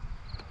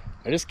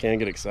I just can't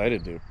get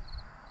excited to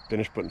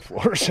finish putting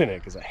floors in it,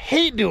 because I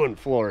hate doing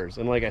floors,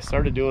 and like I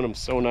started doing them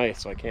so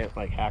nice, so I can't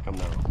like hack them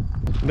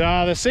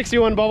now. The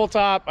 61 bubble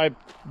top I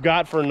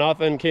got for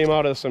nothing, came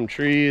out of some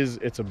trees.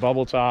 It's a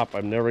bubble top.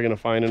 I'm never gonna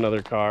find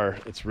another car.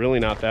 It's really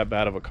not that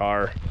bad of a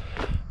car.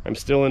 I'm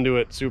still into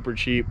it, super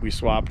cheap. We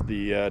swapped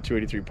the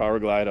 283 Power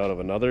Glide out of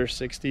another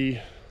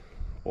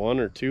 61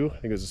 or 2. I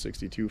think it was a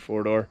 62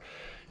 4-door.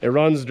 It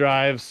runs,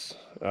 drives,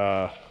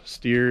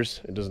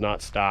 steers. It does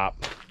not stop.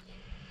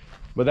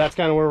 But that's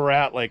kind of where we're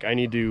at. Like, I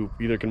need to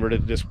either convert it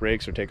to disc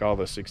brakes or take all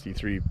the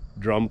 63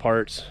 drum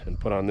parts and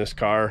put on this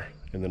car,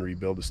 and then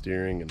rebuild the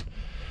steering and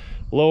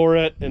lower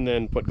it, and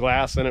then put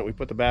glass in it. We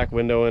put the back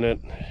window in it.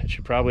 It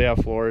should probably have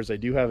floors. I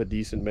do have a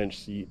decent bench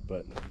seat,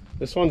 but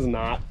this one's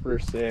not for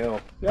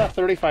sale. Yeah,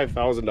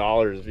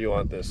 $35,000 if you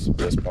want this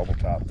bubble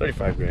top.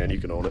 35 grand, you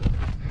can own it.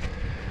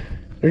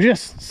 They're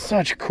just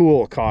such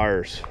cool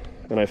cars,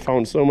 and I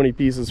found so many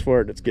pieces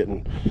for it. It's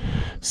getting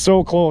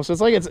so close.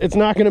 It's like it's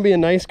not going to be a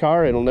nice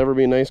car. It'll never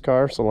be a nice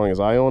car so long as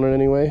I own it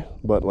anyway,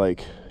 but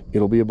like,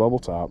 it'll be a bubble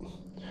top.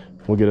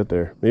 We'll get it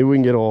there. Maybe we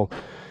can get all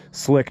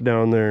slick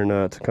down there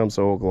in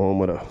Tecumseh,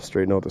 Oklahoma, to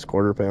straighten out this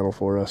quarter panel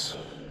for us.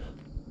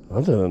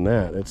 Other than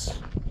that, it's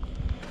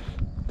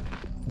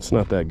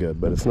not that good,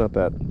 but it's not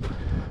that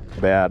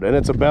bad. And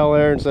it's a Bel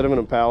Air instead of an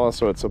Impala,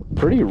 so it's a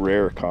pretty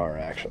rare car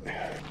actually.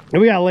 And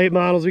we got late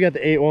models. We got the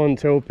 8.1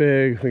 Tow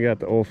Pig, we got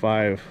the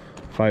 05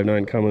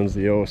 5.9 Cummins,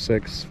 the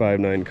 06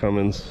 5.9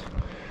 Cummins.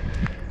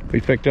 We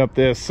picked up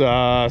this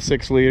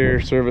 6-liter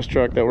service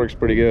truck that works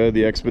pretty good,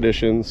 the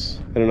Expeditions,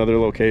 at another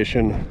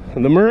location.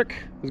 And the Merc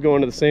is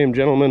going to the same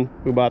gentleman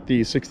who bought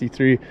the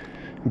 63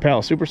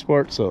 Impala Super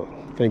Sport, so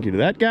thank you to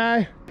that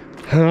guy.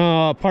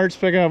 Parts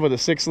pickup with a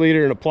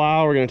 6-liter and a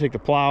plow. We're going to take the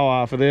plow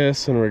off of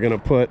this, and we're going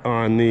to put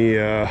on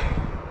the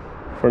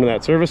front of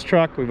that service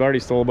truck. We've already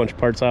stole a bunch of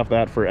parts off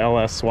that for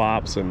LS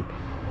swaps, and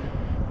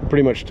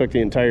pretty much took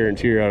the entire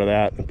interior out of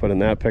that and put in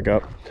that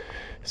pickup.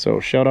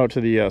 So shout out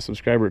to the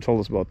subscriber who told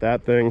us about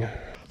that thing.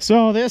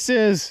 So this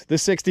is the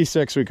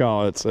 66, we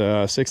call it. It's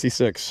a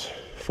 66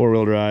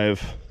 4-wheel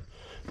drive,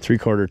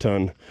 3/4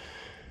 ton.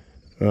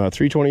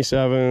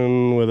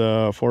 327 with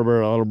a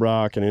 4-barrel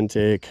Autobrock and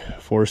intake,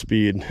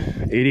 4-speed,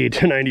 88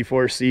 to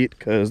 94 seat,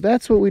 because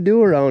that's what we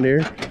do around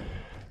here.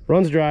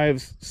 Runs,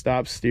 drives,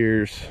 stops,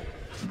 steers.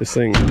 This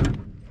thing,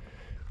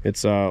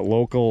 it's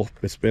local.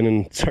 It's been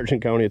in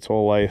Sargent County its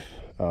whole life.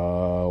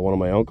 One of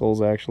my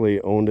uncles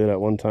actually owned it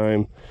at one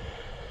time.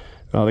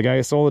 The guy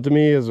who sold it to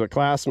me is a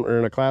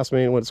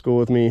classmate, went to school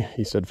with me.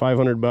 He said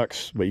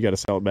 $500, but you got to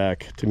sell it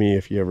back to me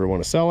if you ever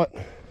want to sell it.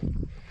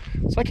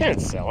 So I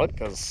can't sell it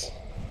because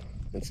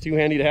it's too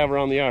handy to have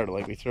around the yard.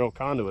 Like, we throw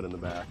conduit in the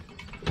back,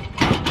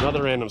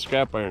 another random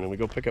scrap iron, and we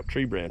go pick up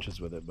tree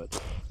branches with it.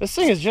 But this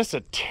thing is just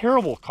a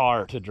terrible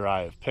car to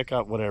drive, pick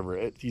up,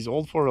 whatever. These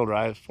old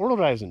 4-wheel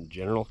drives in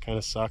general kind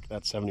of suck.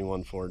 That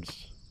 71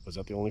 Ford's, was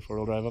that the only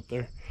 4-wheel drive up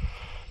there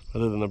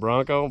other than the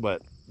Bronco?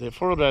 But the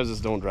four-wheel drives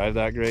just don't drive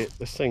that great.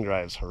 This thing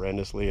drives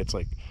horrendously. It's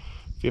like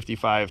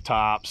 55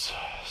 tops,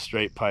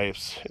 straight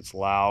pipes. It's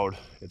loud.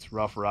 It's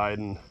rough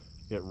riding.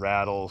 It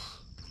rattles.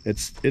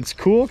 It's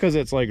cool because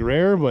it's like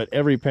rare, but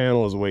every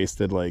panel is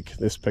wasted. Like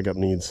this pickup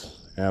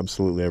needs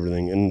absolutely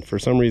everything, and for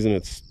some reason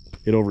it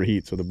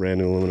overheats with a brand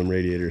new aluminum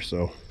radiator.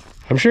 So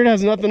I'm sure it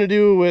has nothing to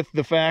do with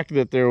the fact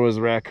that there was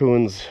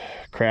raccoons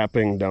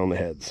crapping down the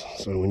heads.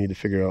 So we need to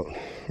figure out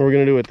what we're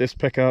gonna do with this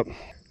pickup.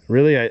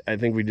 Really, I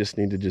think we just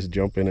need to just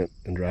jump in it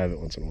and drive it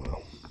once in a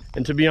while.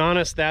 And to be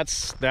honest,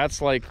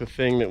 that's like the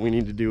thing that we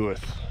need to do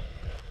with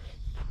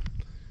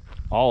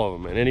all of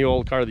them, and any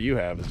old car that you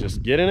have, is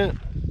just get in it,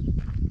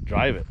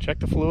 drive it, check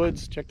the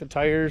fluids, check the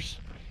tires,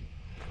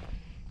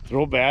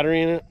 throw a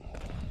battery in it,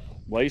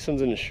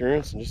 license and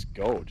insurance, and just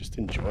go. Just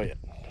enjoy it.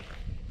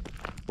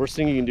 Worst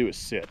thing you can do is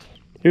sit.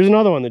 Here's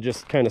another one that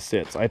just kind of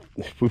sits.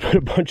 We put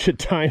a bunch of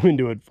time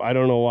into it. I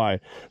don't know why.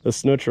 The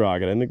Snutch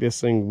Rocket. I think this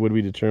thing would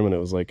be determined. It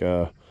was like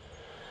a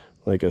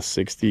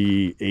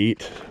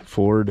 68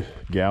 Ford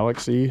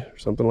Galaxy or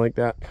something like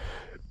that.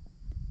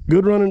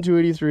 Good running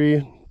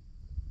 283.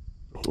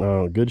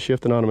 Good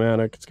shifting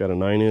automatic. It's got a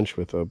 9-inch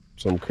with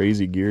some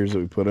crazy gears that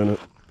we put in it.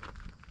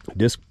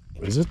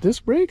 Is it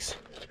disc brakes?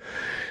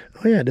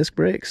 Oh yeah, disc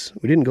brakes.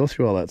 We didn't go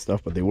through all that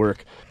stuff, but they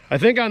work. I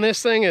think on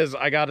this thing is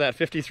I got that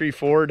 53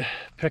 Ford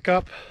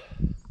pickup,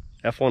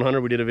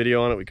 F100. We did a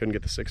video on it. We couldn't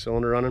get the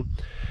 6-cylinder running.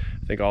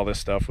 I think all this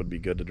stuff would be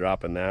good to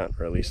drop in that,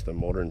 or at least the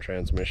motor and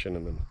transmission,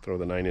 and then throw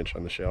the 9-inch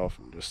on the shelf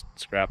and just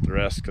scrap the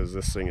rest, because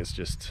this thing is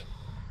just,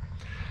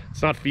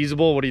 it's not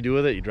feasible. What do you do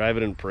with it? You drive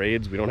it in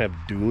parades. We don't have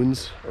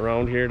dunes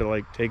around here to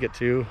like take it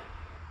to.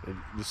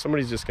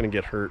 Somebody's just gonna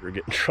get hurt or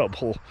get in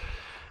trouble.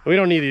 We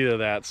don't need either of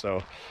that.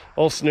 So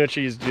old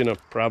Snutchy's gonna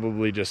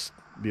probably just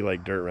be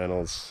like dirt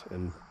rentals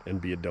and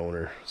be a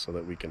donor, so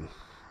that we can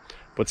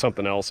put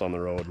something else on the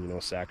road, you know,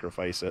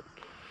 sacrifice it.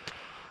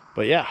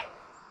 But yeah,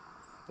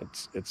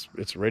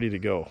 it's ready to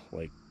go.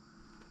 Like,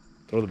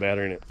 throw the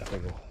battery in it, that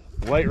thing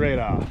will light right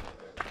off.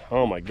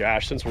 Oh my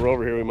gosh, since we're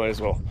over here, we might as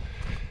well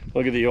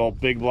look at the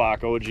old big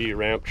block OG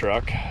ramp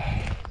truck.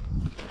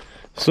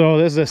 So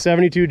this is a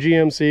 72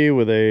 GMC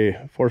with a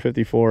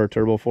 454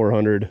 turbo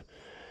 400.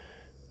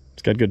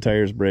 It's got good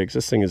tires, brakes.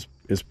 This thing is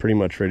pretty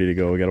much ready to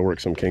go. We got to work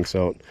some kinks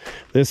out.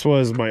 This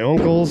was my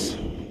uncle's,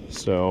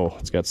 so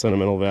it's got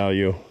sentimental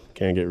value.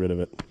 Can't get rid of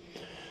it.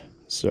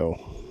 So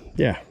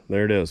yeah,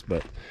 there it is.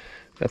 But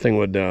that thing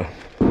would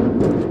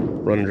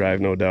run and drive,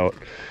 no doubt.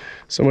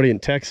 Somebody in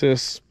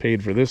Texas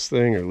paid for this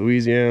thing, or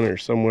Louisiana or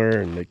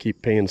somewhere, and they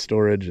keep paying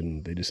storage,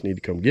 and they just need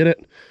to come get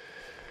it.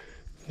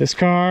 This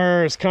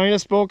car is kind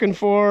of spoken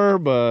for,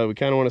 but we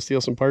kind of want to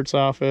steal some parts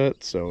off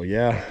it. So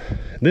yeah,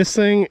 this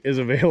thing is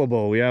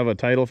available. We have a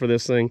title for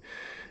this thing.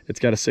 It's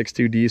got a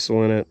 6.2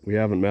 diesel in it. We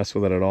haven't messed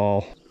with it at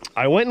all.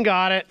 I went and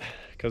got it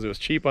because it was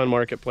cheap on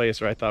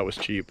Marketplace, or I thought it was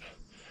cheap.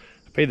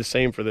 I paid the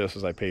same for this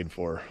as I paid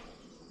for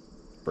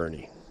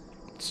Bernie.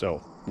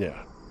 So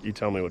yeah, you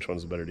tell me which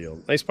one's a better deal.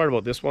 Nice part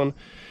about this one,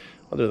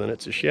 other than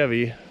it's a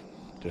Chevy,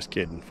 just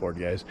kidding, Ford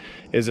guys,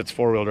 is it's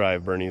 4-wheel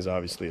drive. Bernie's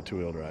obviously a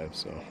 2-wheel drive,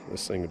 so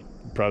this thing would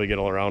probably get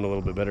all around a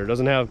little bit better. It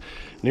doesn't have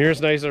near as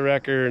nice a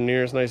wrecker,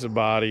 near as nice a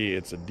body.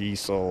 It's a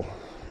diesel,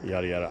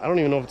 yada yada. I don't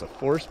even know if it's a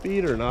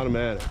 4-speed or an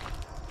automatic.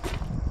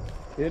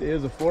 It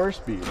is a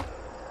 4-speed.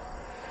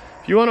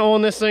 If you want to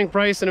own this thing,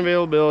 price and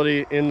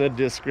availability in the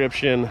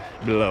description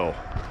below.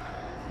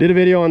 Did a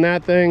video on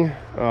that thing.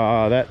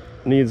 That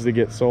needs to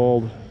get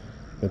sold.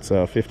 It's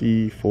a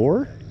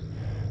 54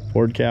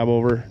 Ford cab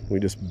over. We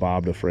just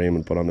bobbed a frame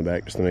and put on the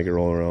back just to make it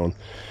roll around.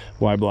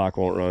 Y block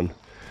won't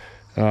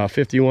run.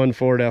 51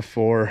 Ford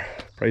F4.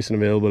 Price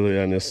and availability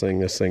on this thing.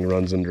 This thing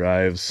runs and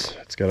drives.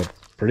 It's got a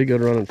pretty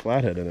good running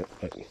flathead in it,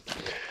 but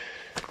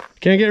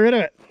can't get rid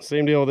of it.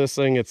 Same deal with this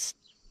thing.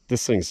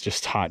 This thing's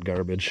just hot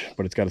garbage,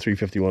 but it's got a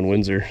 351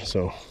 Windsor,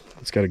 so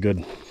it's got a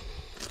good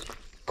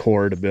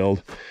core to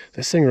build.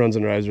 This thing runs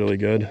and drives really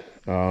good.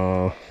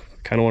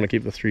 Kind of want to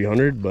keep the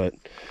 300, but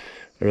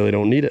I really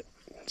don't need it.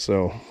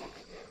 So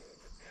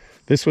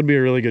this would be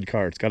a really good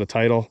car. It's got a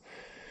title,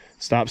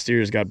 stop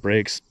steers, got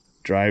brakes,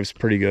 drives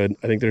pretty good.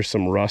 I think there's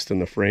some rust in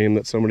the frame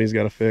that somebody's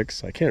got to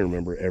fix. I can't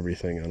remember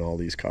everything on all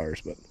these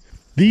cars, but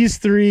these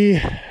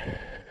three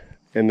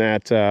and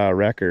that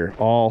wrecker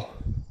all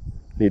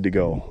need to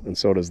go, and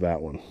so does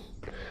that one.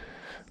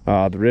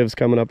 The Riv's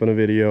coming up in a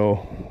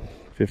video,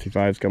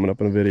 55's coming up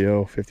in a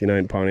video,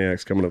 59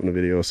 Pontiac's coming up in a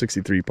video,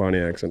 63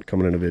 Pontiac's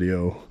coming in a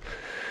video,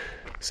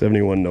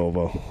 71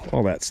 Nova,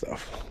 all that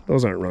stuff.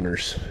 Those aren't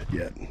runners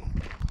yet.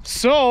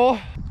 So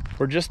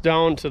we're just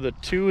down to the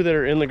 2 that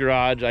are in the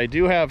garage. I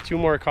do have 2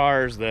 more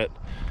cars that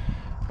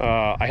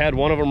I had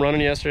one of them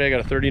running yesterday. I got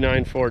a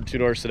 39 Ford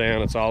 2-door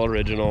sedan. It's all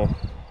original.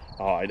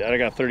 I got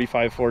a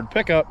 35 Ford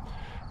pickup,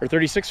 or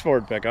 36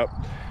 Ford pickup,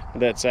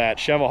 that's at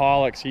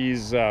Chevoholics.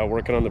 He's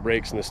working on the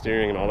brakes and the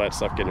steering and all that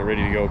stuff, getting it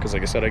ready to go, because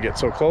like I said, I get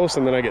so close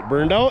and then I get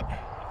burned out,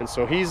 and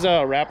so he's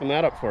wrapping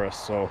that up for us.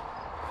 So,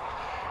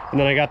 and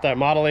then I got that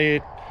Model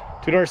A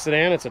 2-door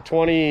sedan. It's a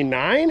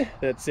 29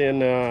 that's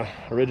in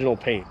original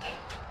paint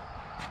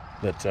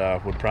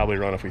that would probably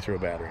run if we threw a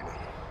battery in it.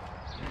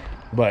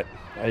 but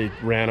I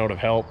ran out of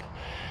help.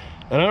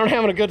 And I don't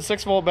have a good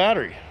 6-volt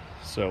battery.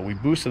 So we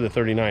boosted the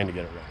 39 to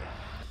get it running.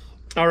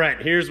 All right,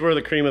 here's where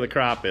the cream of the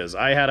crop is.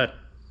 I had a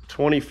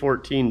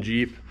 2014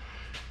 Jeep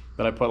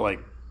that I put like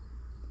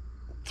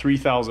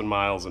 3,000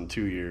 miles in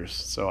 2 years.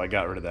 So I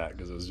got rid of that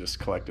because it was just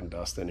collecting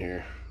dust in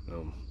here.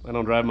 I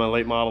don't drive my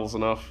late models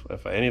enough.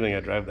 If anything, I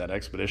drive that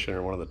Expedition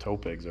or one of the tow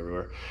pigs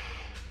everywhere.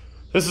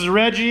 This is a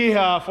Reggie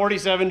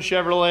 47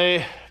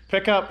 Chevrolet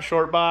pickup,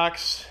 short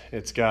box.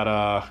 It's got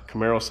a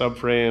Camaro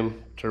subframe,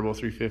 turbo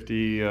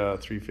 350,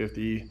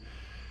 350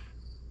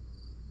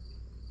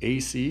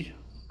 AC.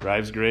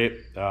 Drives great.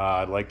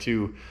 I'd like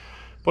to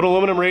put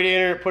aluminum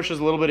radiator. It pushes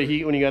a little bit of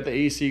heat when you got the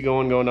AC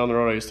going down the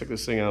road. I just took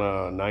this thing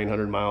on a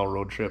 900-mile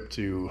road trip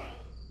to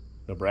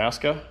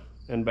Nebraska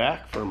and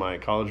back for my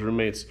college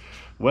roommate's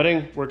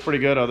wedding. Worked pretty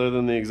good other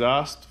than the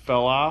exhaust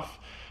fell off.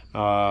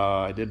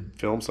 I did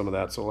film some of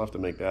that, so we'll have to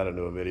make that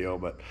into a video.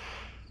 But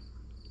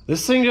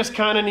this thing just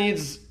kind of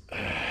needs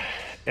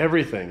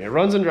everything. It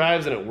runs and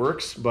drives and it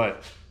works,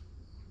 but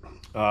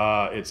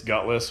it's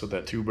gutless with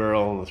that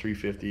 2-barrel and the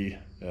 350.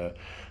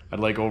 I'd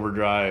like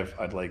overdrive.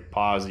 I'd like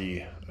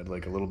posi. I'd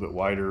like a little bit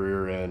wider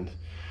rear end.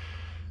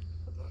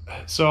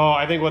 So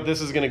I think what this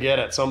is going to get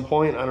at some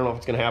point, I don't know if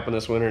it's going to happen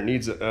this winter. It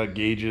needs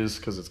gauges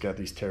because it's got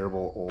these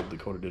terrible old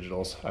Dakota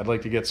digitals. I'd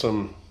like to get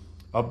some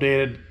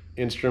updated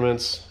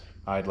instruments.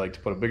 I'd like to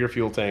put a bigger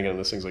fuel tank in.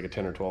 This thing's like a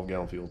 10 or 12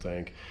 gallon fuel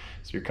tank.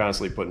 So you're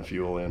constantly putting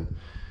fuel in.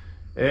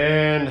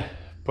 And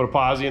put a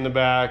posi in the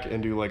back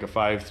and do like a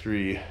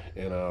 5.3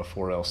 and a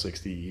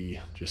 4L60E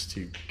just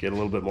to get a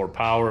little bit more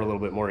power, a little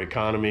bit more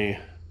economy,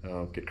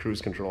 get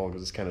cruise control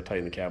because it's kind of tight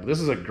in the cab. But this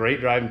is a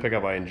great driving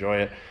pickup. I enjoy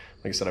it.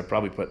 Like I said, I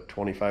probably put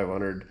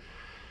 2,500,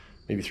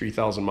 maybe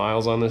 3,000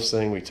 miles on this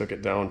thing. We took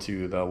it down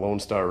to the Lone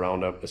Star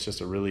Roundup. It's just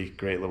a really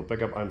great little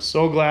pickup. I'm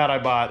so glad I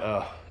bought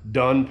a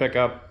done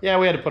pickup. Yeah,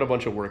 we had to put a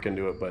bunch of work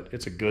into it, but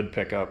it's a good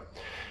pickup.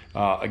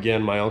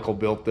 Again, my uncle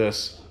built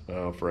this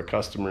for a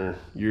customer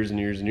years and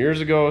years and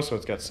years ago, so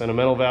it's got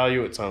sentimental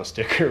value. It's on a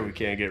sticker. We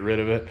can't get rid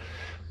of it.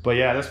 But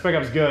yeah, this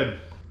pickup's good.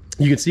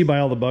 You can see by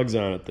all the bugs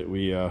on it that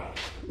we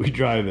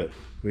drive it.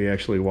 We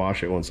actually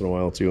wash it once in a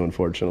while too,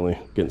 unfortunately.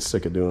 Getting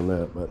sick of doing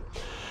that, but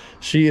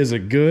she is a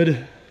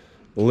good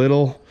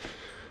little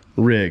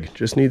rig.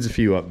 Just needs a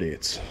few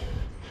updates.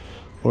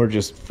 Or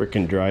just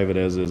freaking drive it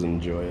as is and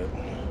enjoy it.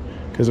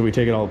 Because if we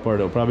take it all apart,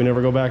 it'll probably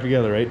never go back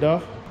together, right,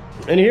 Duff?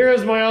 And here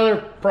is my other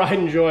pride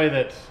and joy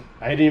that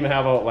I didn't even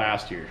have out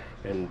last year.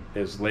 And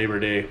it's Labor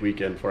Day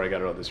weekend before I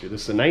got it out this year.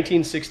 This is a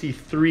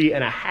 1963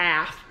 and a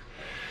half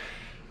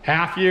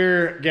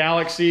year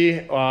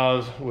Galaxy.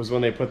 Was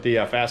when they put the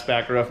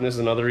fastback roof. And this is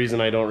another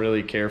reason I don't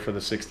really care for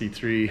the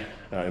 63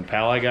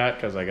 Impala I got,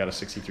 because I got a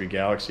 63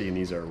 Galaxy and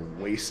these are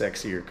way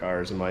sexier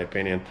cars in my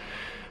opinion.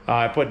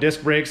 I put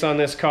disc brakes on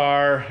this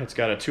car. It's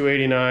got a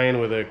 289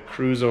 with a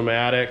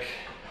Cruise-O-Matic,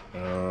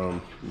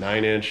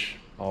 9-inch,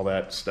 all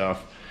that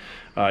stuff.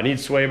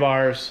 Needs sway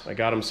bars. I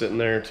got them sitting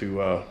there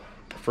to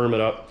firm it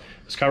up.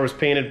 This car was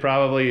painted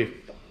probably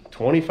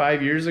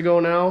 25 years ago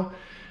now.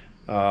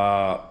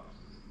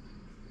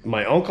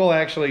 My uncle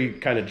actually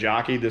kind of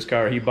jockeyed this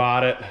car. He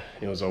bought it.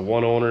 It was a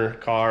one-owner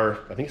car.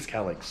 I think it's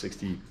got like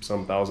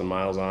 60-some thousand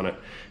miles on it.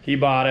 He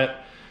bought it,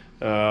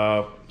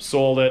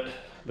 sold it.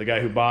 The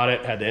guy who bought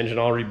it had the engine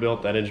all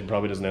rebuilt. That engine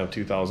probably doesn't have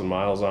 2,000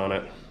 miles on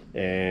it.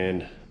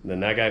 And then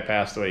that guy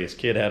passed away. His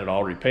kid had it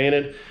all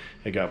repainted.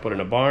 It got put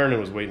in a barn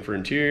and was waiting for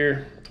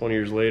interior. 20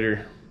 years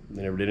later,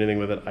 they never did anything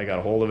with it. I got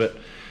a hold of it.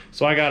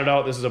 So I got it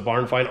out. This is a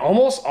barn find.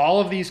 Almost all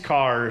of these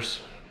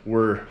cars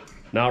were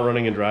not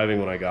running and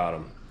driving when I got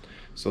them.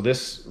 So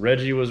this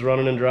Reggie was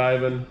running and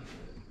driving.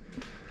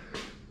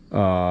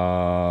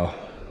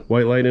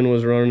 White Lightning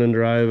was running and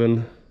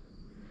driving.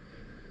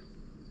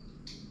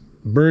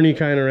 Bernie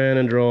kind of ran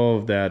and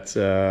drove. That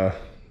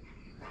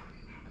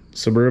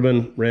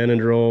Suburban ran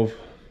and drove.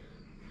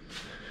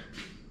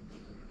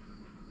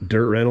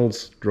 Dirt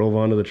Reynolds drove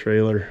onto the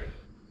trailer.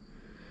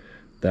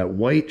 That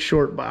white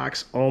short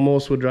box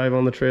almost would drive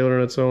on the trailer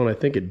on its own. I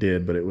think it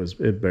did, but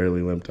it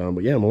barely limped on.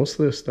 But yeah, most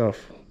of this stuff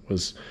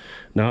was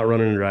not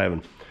running and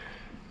driving.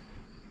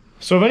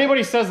 So if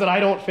anybody says that I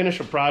don't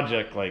finish a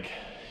project, like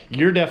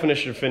your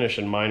definition of finish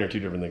and mine are two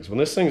different things. When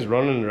this thing's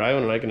running and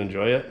driving and I can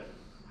enjoy it,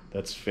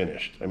 that's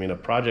finished. I mean, a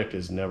project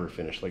is never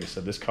finished. Like I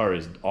said, this car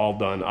is all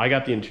done. I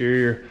got the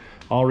interior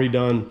all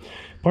redone.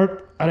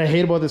 Part that I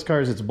hate about this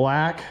car is it's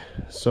black,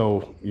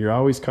 so you're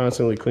always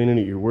constantly cleaning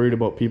it. You're worried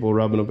about people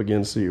rubbing up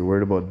against it. You're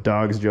worried about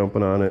dogs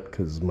jumping on it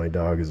because my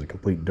dog is a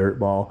complete dirt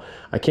ball.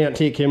 I can't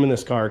take him in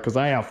this car because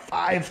I have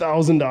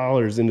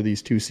 $5,000 into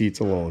these two seats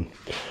alone.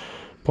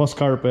 Plus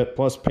carpet,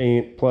 plus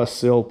paint, plus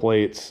sill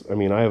plates. I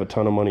mean, I have a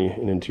ton of money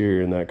in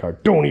interior in that car.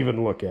 Don't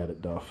even look at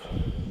it, Duff.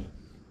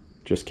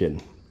 Just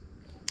kidding.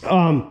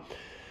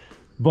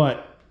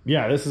 But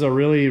yeah, this is a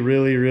really,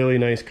 really, really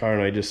nice car,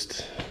 and I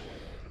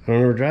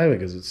don't ever drive it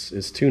because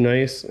it's too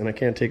nice, and I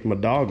can't take my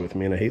dog with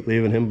me, and I hate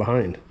leaving him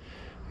behind.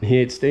 And he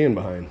hates staying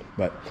behind.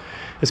 But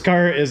this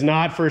car is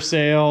not for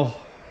sale.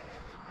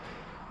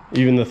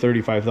 Even the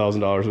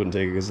 $35,000 wouldn't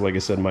take it because, like I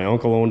said, my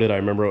uncle owned it. I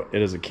remember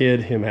it as a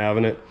kid, him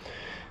having it.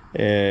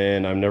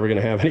 and I'm never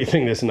gonna have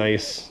anything this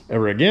nice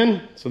ever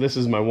again. So this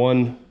is my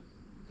one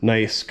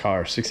nice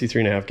car.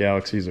 63.5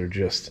 Galaxies are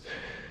just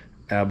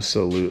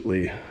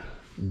absolutely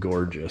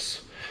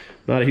gorgeous.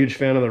 Not a huge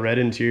fan of the red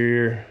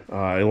interior.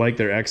 I like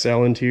their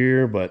XL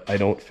interior, but I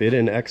don't fit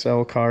in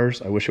XL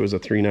cars. I wish it was a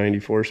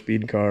 394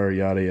 speed car,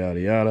 yada, yada,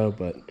 yada,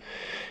 but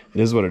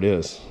it is what it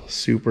is.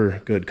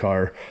 Super good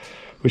car.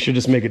 We should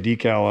just make a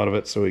decal out of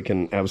it so we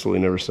can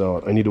absolutely never sell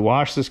it. I need to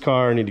wash this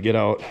car. I need to get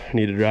out. I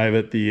need to drive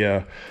it.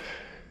 The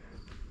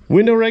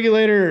window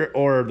regulator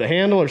or the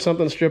handle or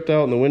something stripped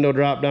out and the window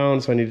dropped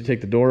down, so I need to take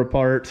the door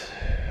apart.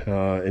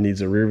 It needs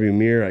a rear view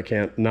mirror. I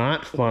can't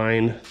not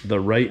find the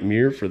right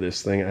mirror for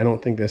this thing. I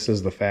don't think this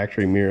is the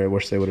factory mirror. I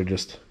wish they would have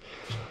just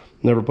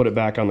never put it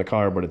back on the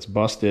car, but it's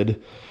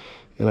busted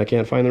and I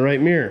can't find the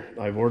right mirror.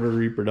 I've ordered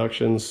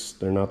reproductions.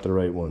 They're not the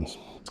right ones.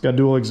 It's got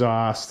dual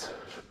exhaust.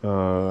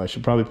 I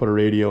should probably put a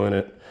radio in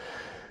it.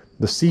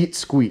 The seat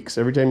squeaks.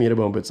 Every time you hit a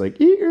bump, it's like,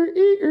 ear,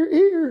 ear,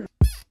 ear.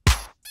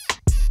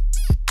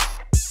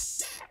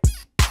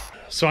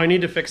 So I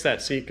need to fix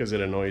that seat because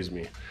it annoys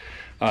me.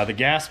 The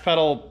gas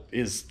pedal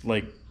is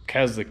like,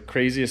 has the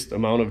craziest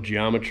amount of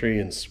geometry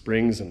and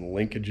springs and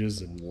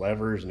linkages and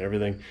levers and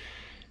everything.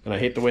 And I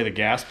hate the way the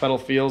gas pedal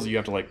feels. You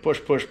have to like push,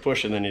 push,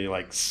 push, and then you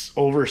like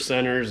over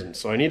centers. And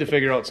so I need to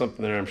figure out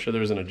something there. I'm sure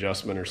there's an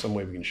adjustment or some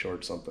way we can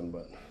short something,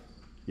 but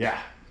yeah,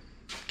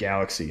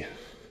 Galaxy.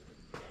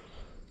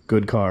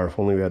 Good car. If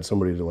only we had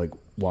somebody to like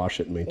wash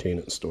it and maintain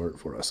it and store it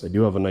for us. I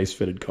do have a nice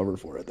fitted cover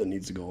for it that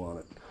needs to go on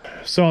it.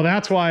 So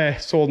that's why I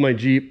sold my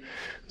Jeep,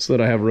 so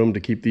that I have room to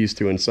keep these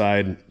two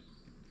inside.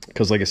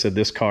 Because like I said,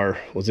 this car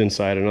was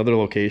inside another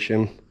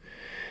location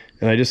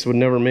and I just would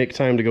never make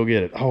time to go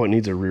get it. Oh, it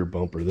needs a rear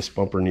bumper. This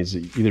bumper needs to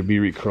either be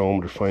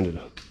re-chromed or find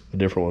a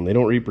different one. They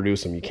don't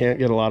reproduce them. You can't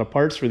get a lot of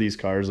parts for these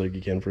cars like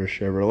you can for a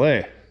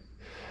Chevrolet.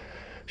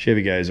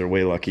 Chevy guys are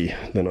way lucky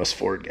than us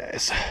Ford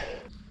guys.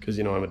 Because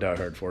you know I'm a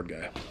diehard Ford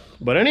guy.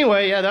 But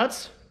anyway, yeah,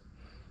 that's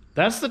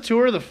the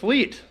tour of the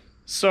fleet.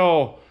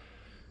 So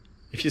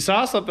if you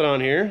saw something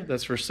on here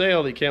that's for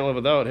sale that you can't live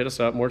without, hit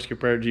us up,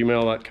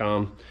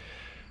 mortskerepair@gmail.com.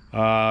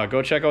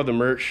 Go check out the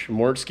merch,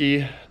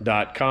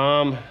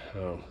 mortske.com.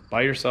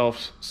 Buy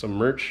yourself some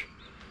merch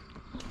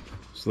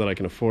so that I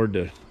can afford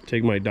to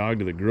take my dog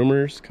to the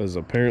groomers, because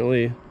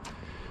apparently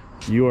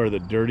you are the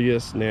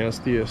dirtiest,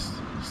 nastiest,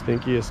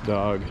 stinkiest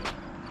dog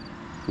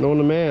known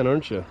to man,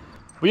 aren't you?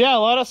 But yeah,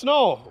 let us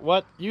know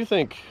what you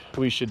think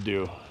we should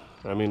do.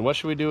 I mean, what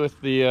should we do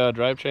with the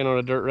drivetrain on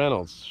a dirt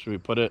Reynolds? Should we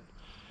put it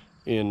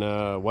in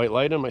white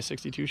light in my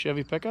 62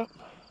 Chevy pickup?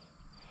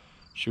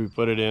 Should we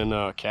put it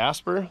in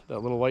Casper, that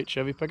little white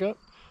Chevy pickup?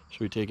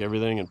 Should we take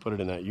everything and put it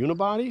in that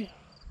unibody?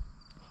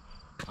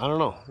 I don't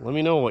know. Let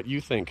me know what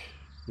you think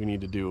we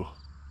need to do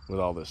with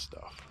all this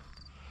stuff.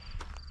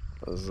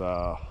 Because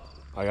I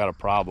got a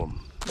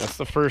problem. That's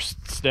the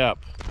first step,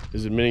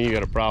 is admitting you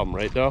got a problem,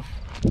 right, Duff?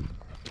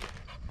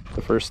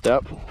 The first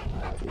step?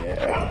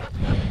 Yeah.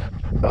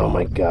 Oh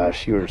my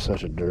gosh, you are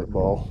such a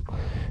dirtball.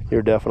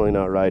 You're definitely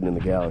not riding in the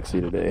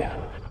Galaxy today.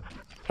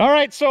 All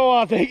right,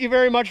 so thank you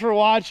very much for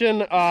watching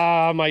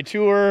my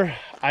tour.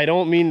 I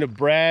don't mean to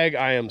brag.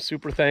 I am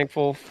super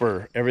thankful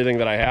for everything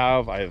that I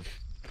have.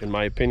 In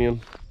my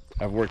opinion,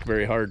 I've worked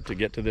very hard to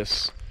get to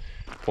this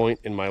point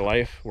in my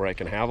life where I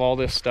can have all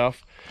this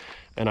stuff.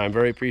 And I'm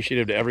very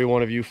appreciative to every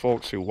one of you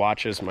folks who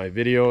watches my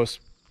videos.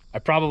 I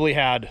probably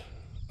had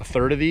a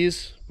third of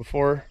these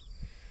before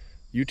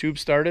YouTube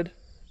started,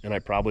 and I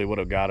probably would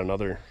have got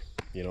another,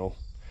 you know,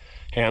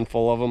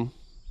 handful of them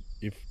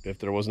if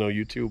there was no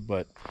YouTube.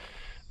 But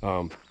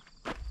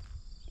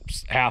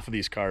half of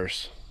these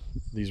cars,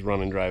 these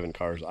running driving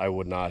cars, I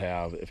would not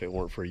have if it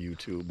weren't for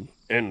YouTube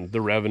and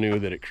the revenue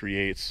that it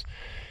creates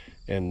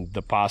and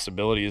the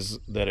possibilities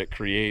that it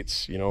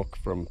creates, you know,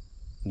 from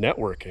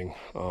networking.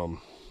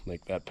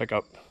 Like that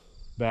pickup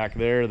back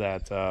there,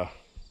 that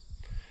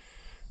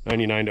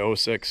 99 to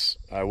 06,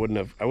 I wouldn't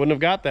have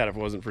got that if it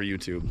wasn't for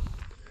YouTube,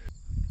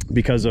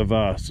 because of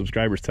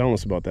subscribers telling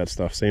us about that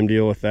stuff. Same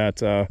deal with that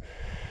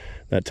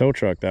that tow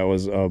truck. That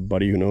was a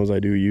buddy who knows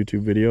I do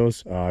YouTube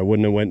videos. I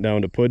wouldn't have went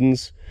down to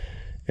Puddin's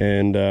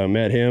and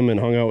met him and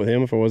hung out with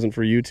him if it wasn't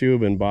for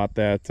YouTube, and bought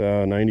that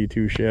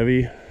 92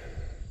 Chevy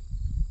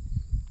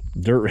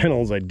dirt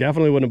Reynolds. I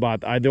definitely wouldn't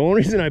have bought the only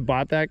reason I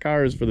bought that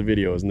car is for the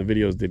videos, and the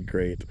videos did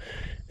great,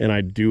 and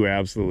I do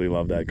absolutely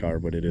love that car,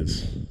 but it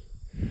is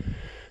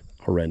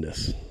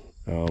horrendous.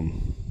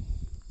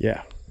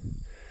 Yeah,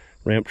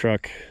 ramp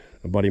truck,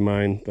 a buddy of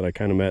mine that I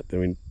kind of met. I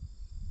mean,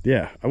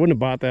 yeah, I wouldn't have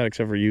bought that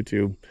except for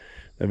YouTube.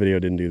 That video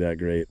didn't do that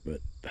great, but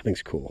that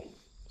thing's cool.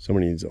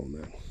 Somebody needs to own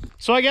that.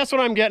 So I guess what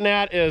I'm getting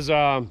at is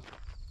I'm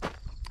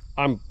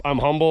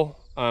humble.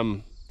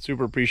 I'm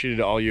super appreciative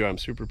to all you. I'm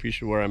super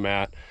appreciative where I'm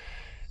at,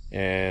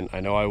 and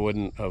I know I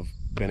wouldn't have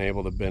been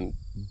able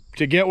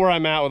to get where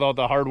I'm at without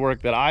the hard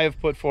work that I have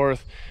put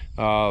forth,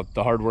 the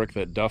hard work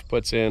that Duff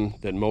puts in,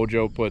 that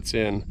Mojo puts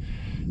in,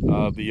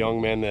 the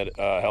young men that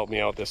helped me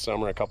out this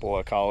summer. A couple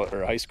of college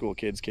or high school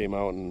kids came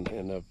out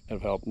and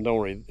have helped. Don't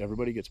worry,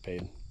 everybody gets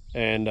paid.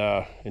 And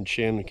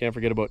Chin, we can't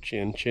forget about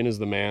Chin. Chin is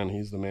the man.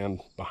 He's the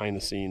man behind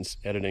the scenes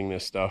editing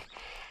this stuff.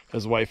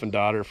 His wife and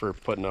daughter for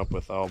putting up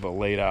with all the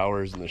late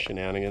hours and the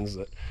shenanigans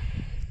that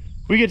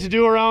we get to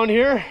do around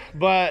here.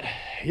 But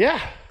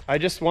yeah, I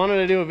just wanted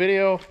to do a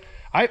video.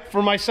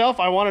 For myself,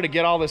 I wanted to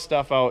get all this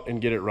stuff out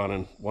and get it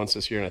running once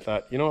this year. And I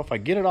thought, you know, if I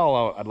get it all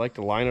out, I'd like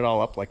to line it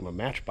all up like my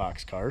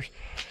Matchbox cars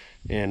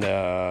and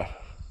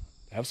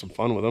have some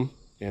fun with them.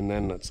 And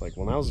then it's like,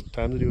 well, now's the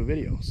time to do a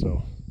video.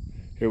 So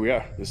here we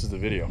are. This is the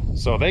video.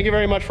 So thank you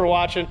very much for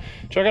watching.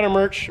 Check out our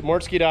merch,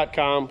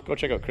 mortske.com. Go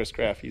check out Chris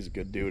Kraft. He's a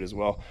good dude as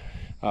well.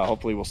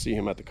 Hopefully we'll see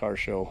him at the car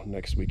show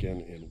next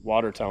weekend in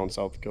Watertown,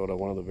 South Dakota.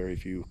 One of the very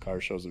few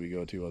car shows that we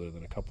go to, other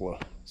than a couple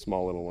of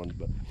small little ones.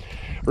 But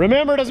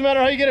remember, it doesn't matter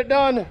how you get it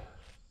done,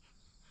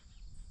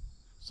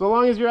 so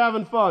long as you're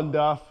having fun,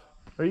 Duff.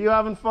 Are you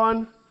having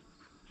fun?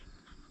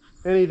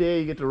 Any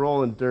day you get to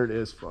roll in dirt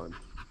is fun.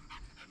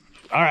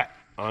 All right,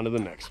 on to the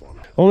next one.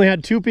 Only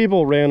had 2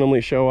 people randomly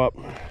show up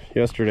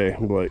yesterday,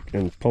 like,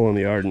 and pull in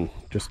the yard and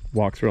just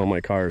walk through all my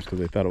cars because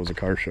they thought it was a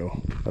car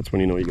show. That's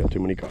when you know you got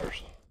too many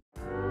cars.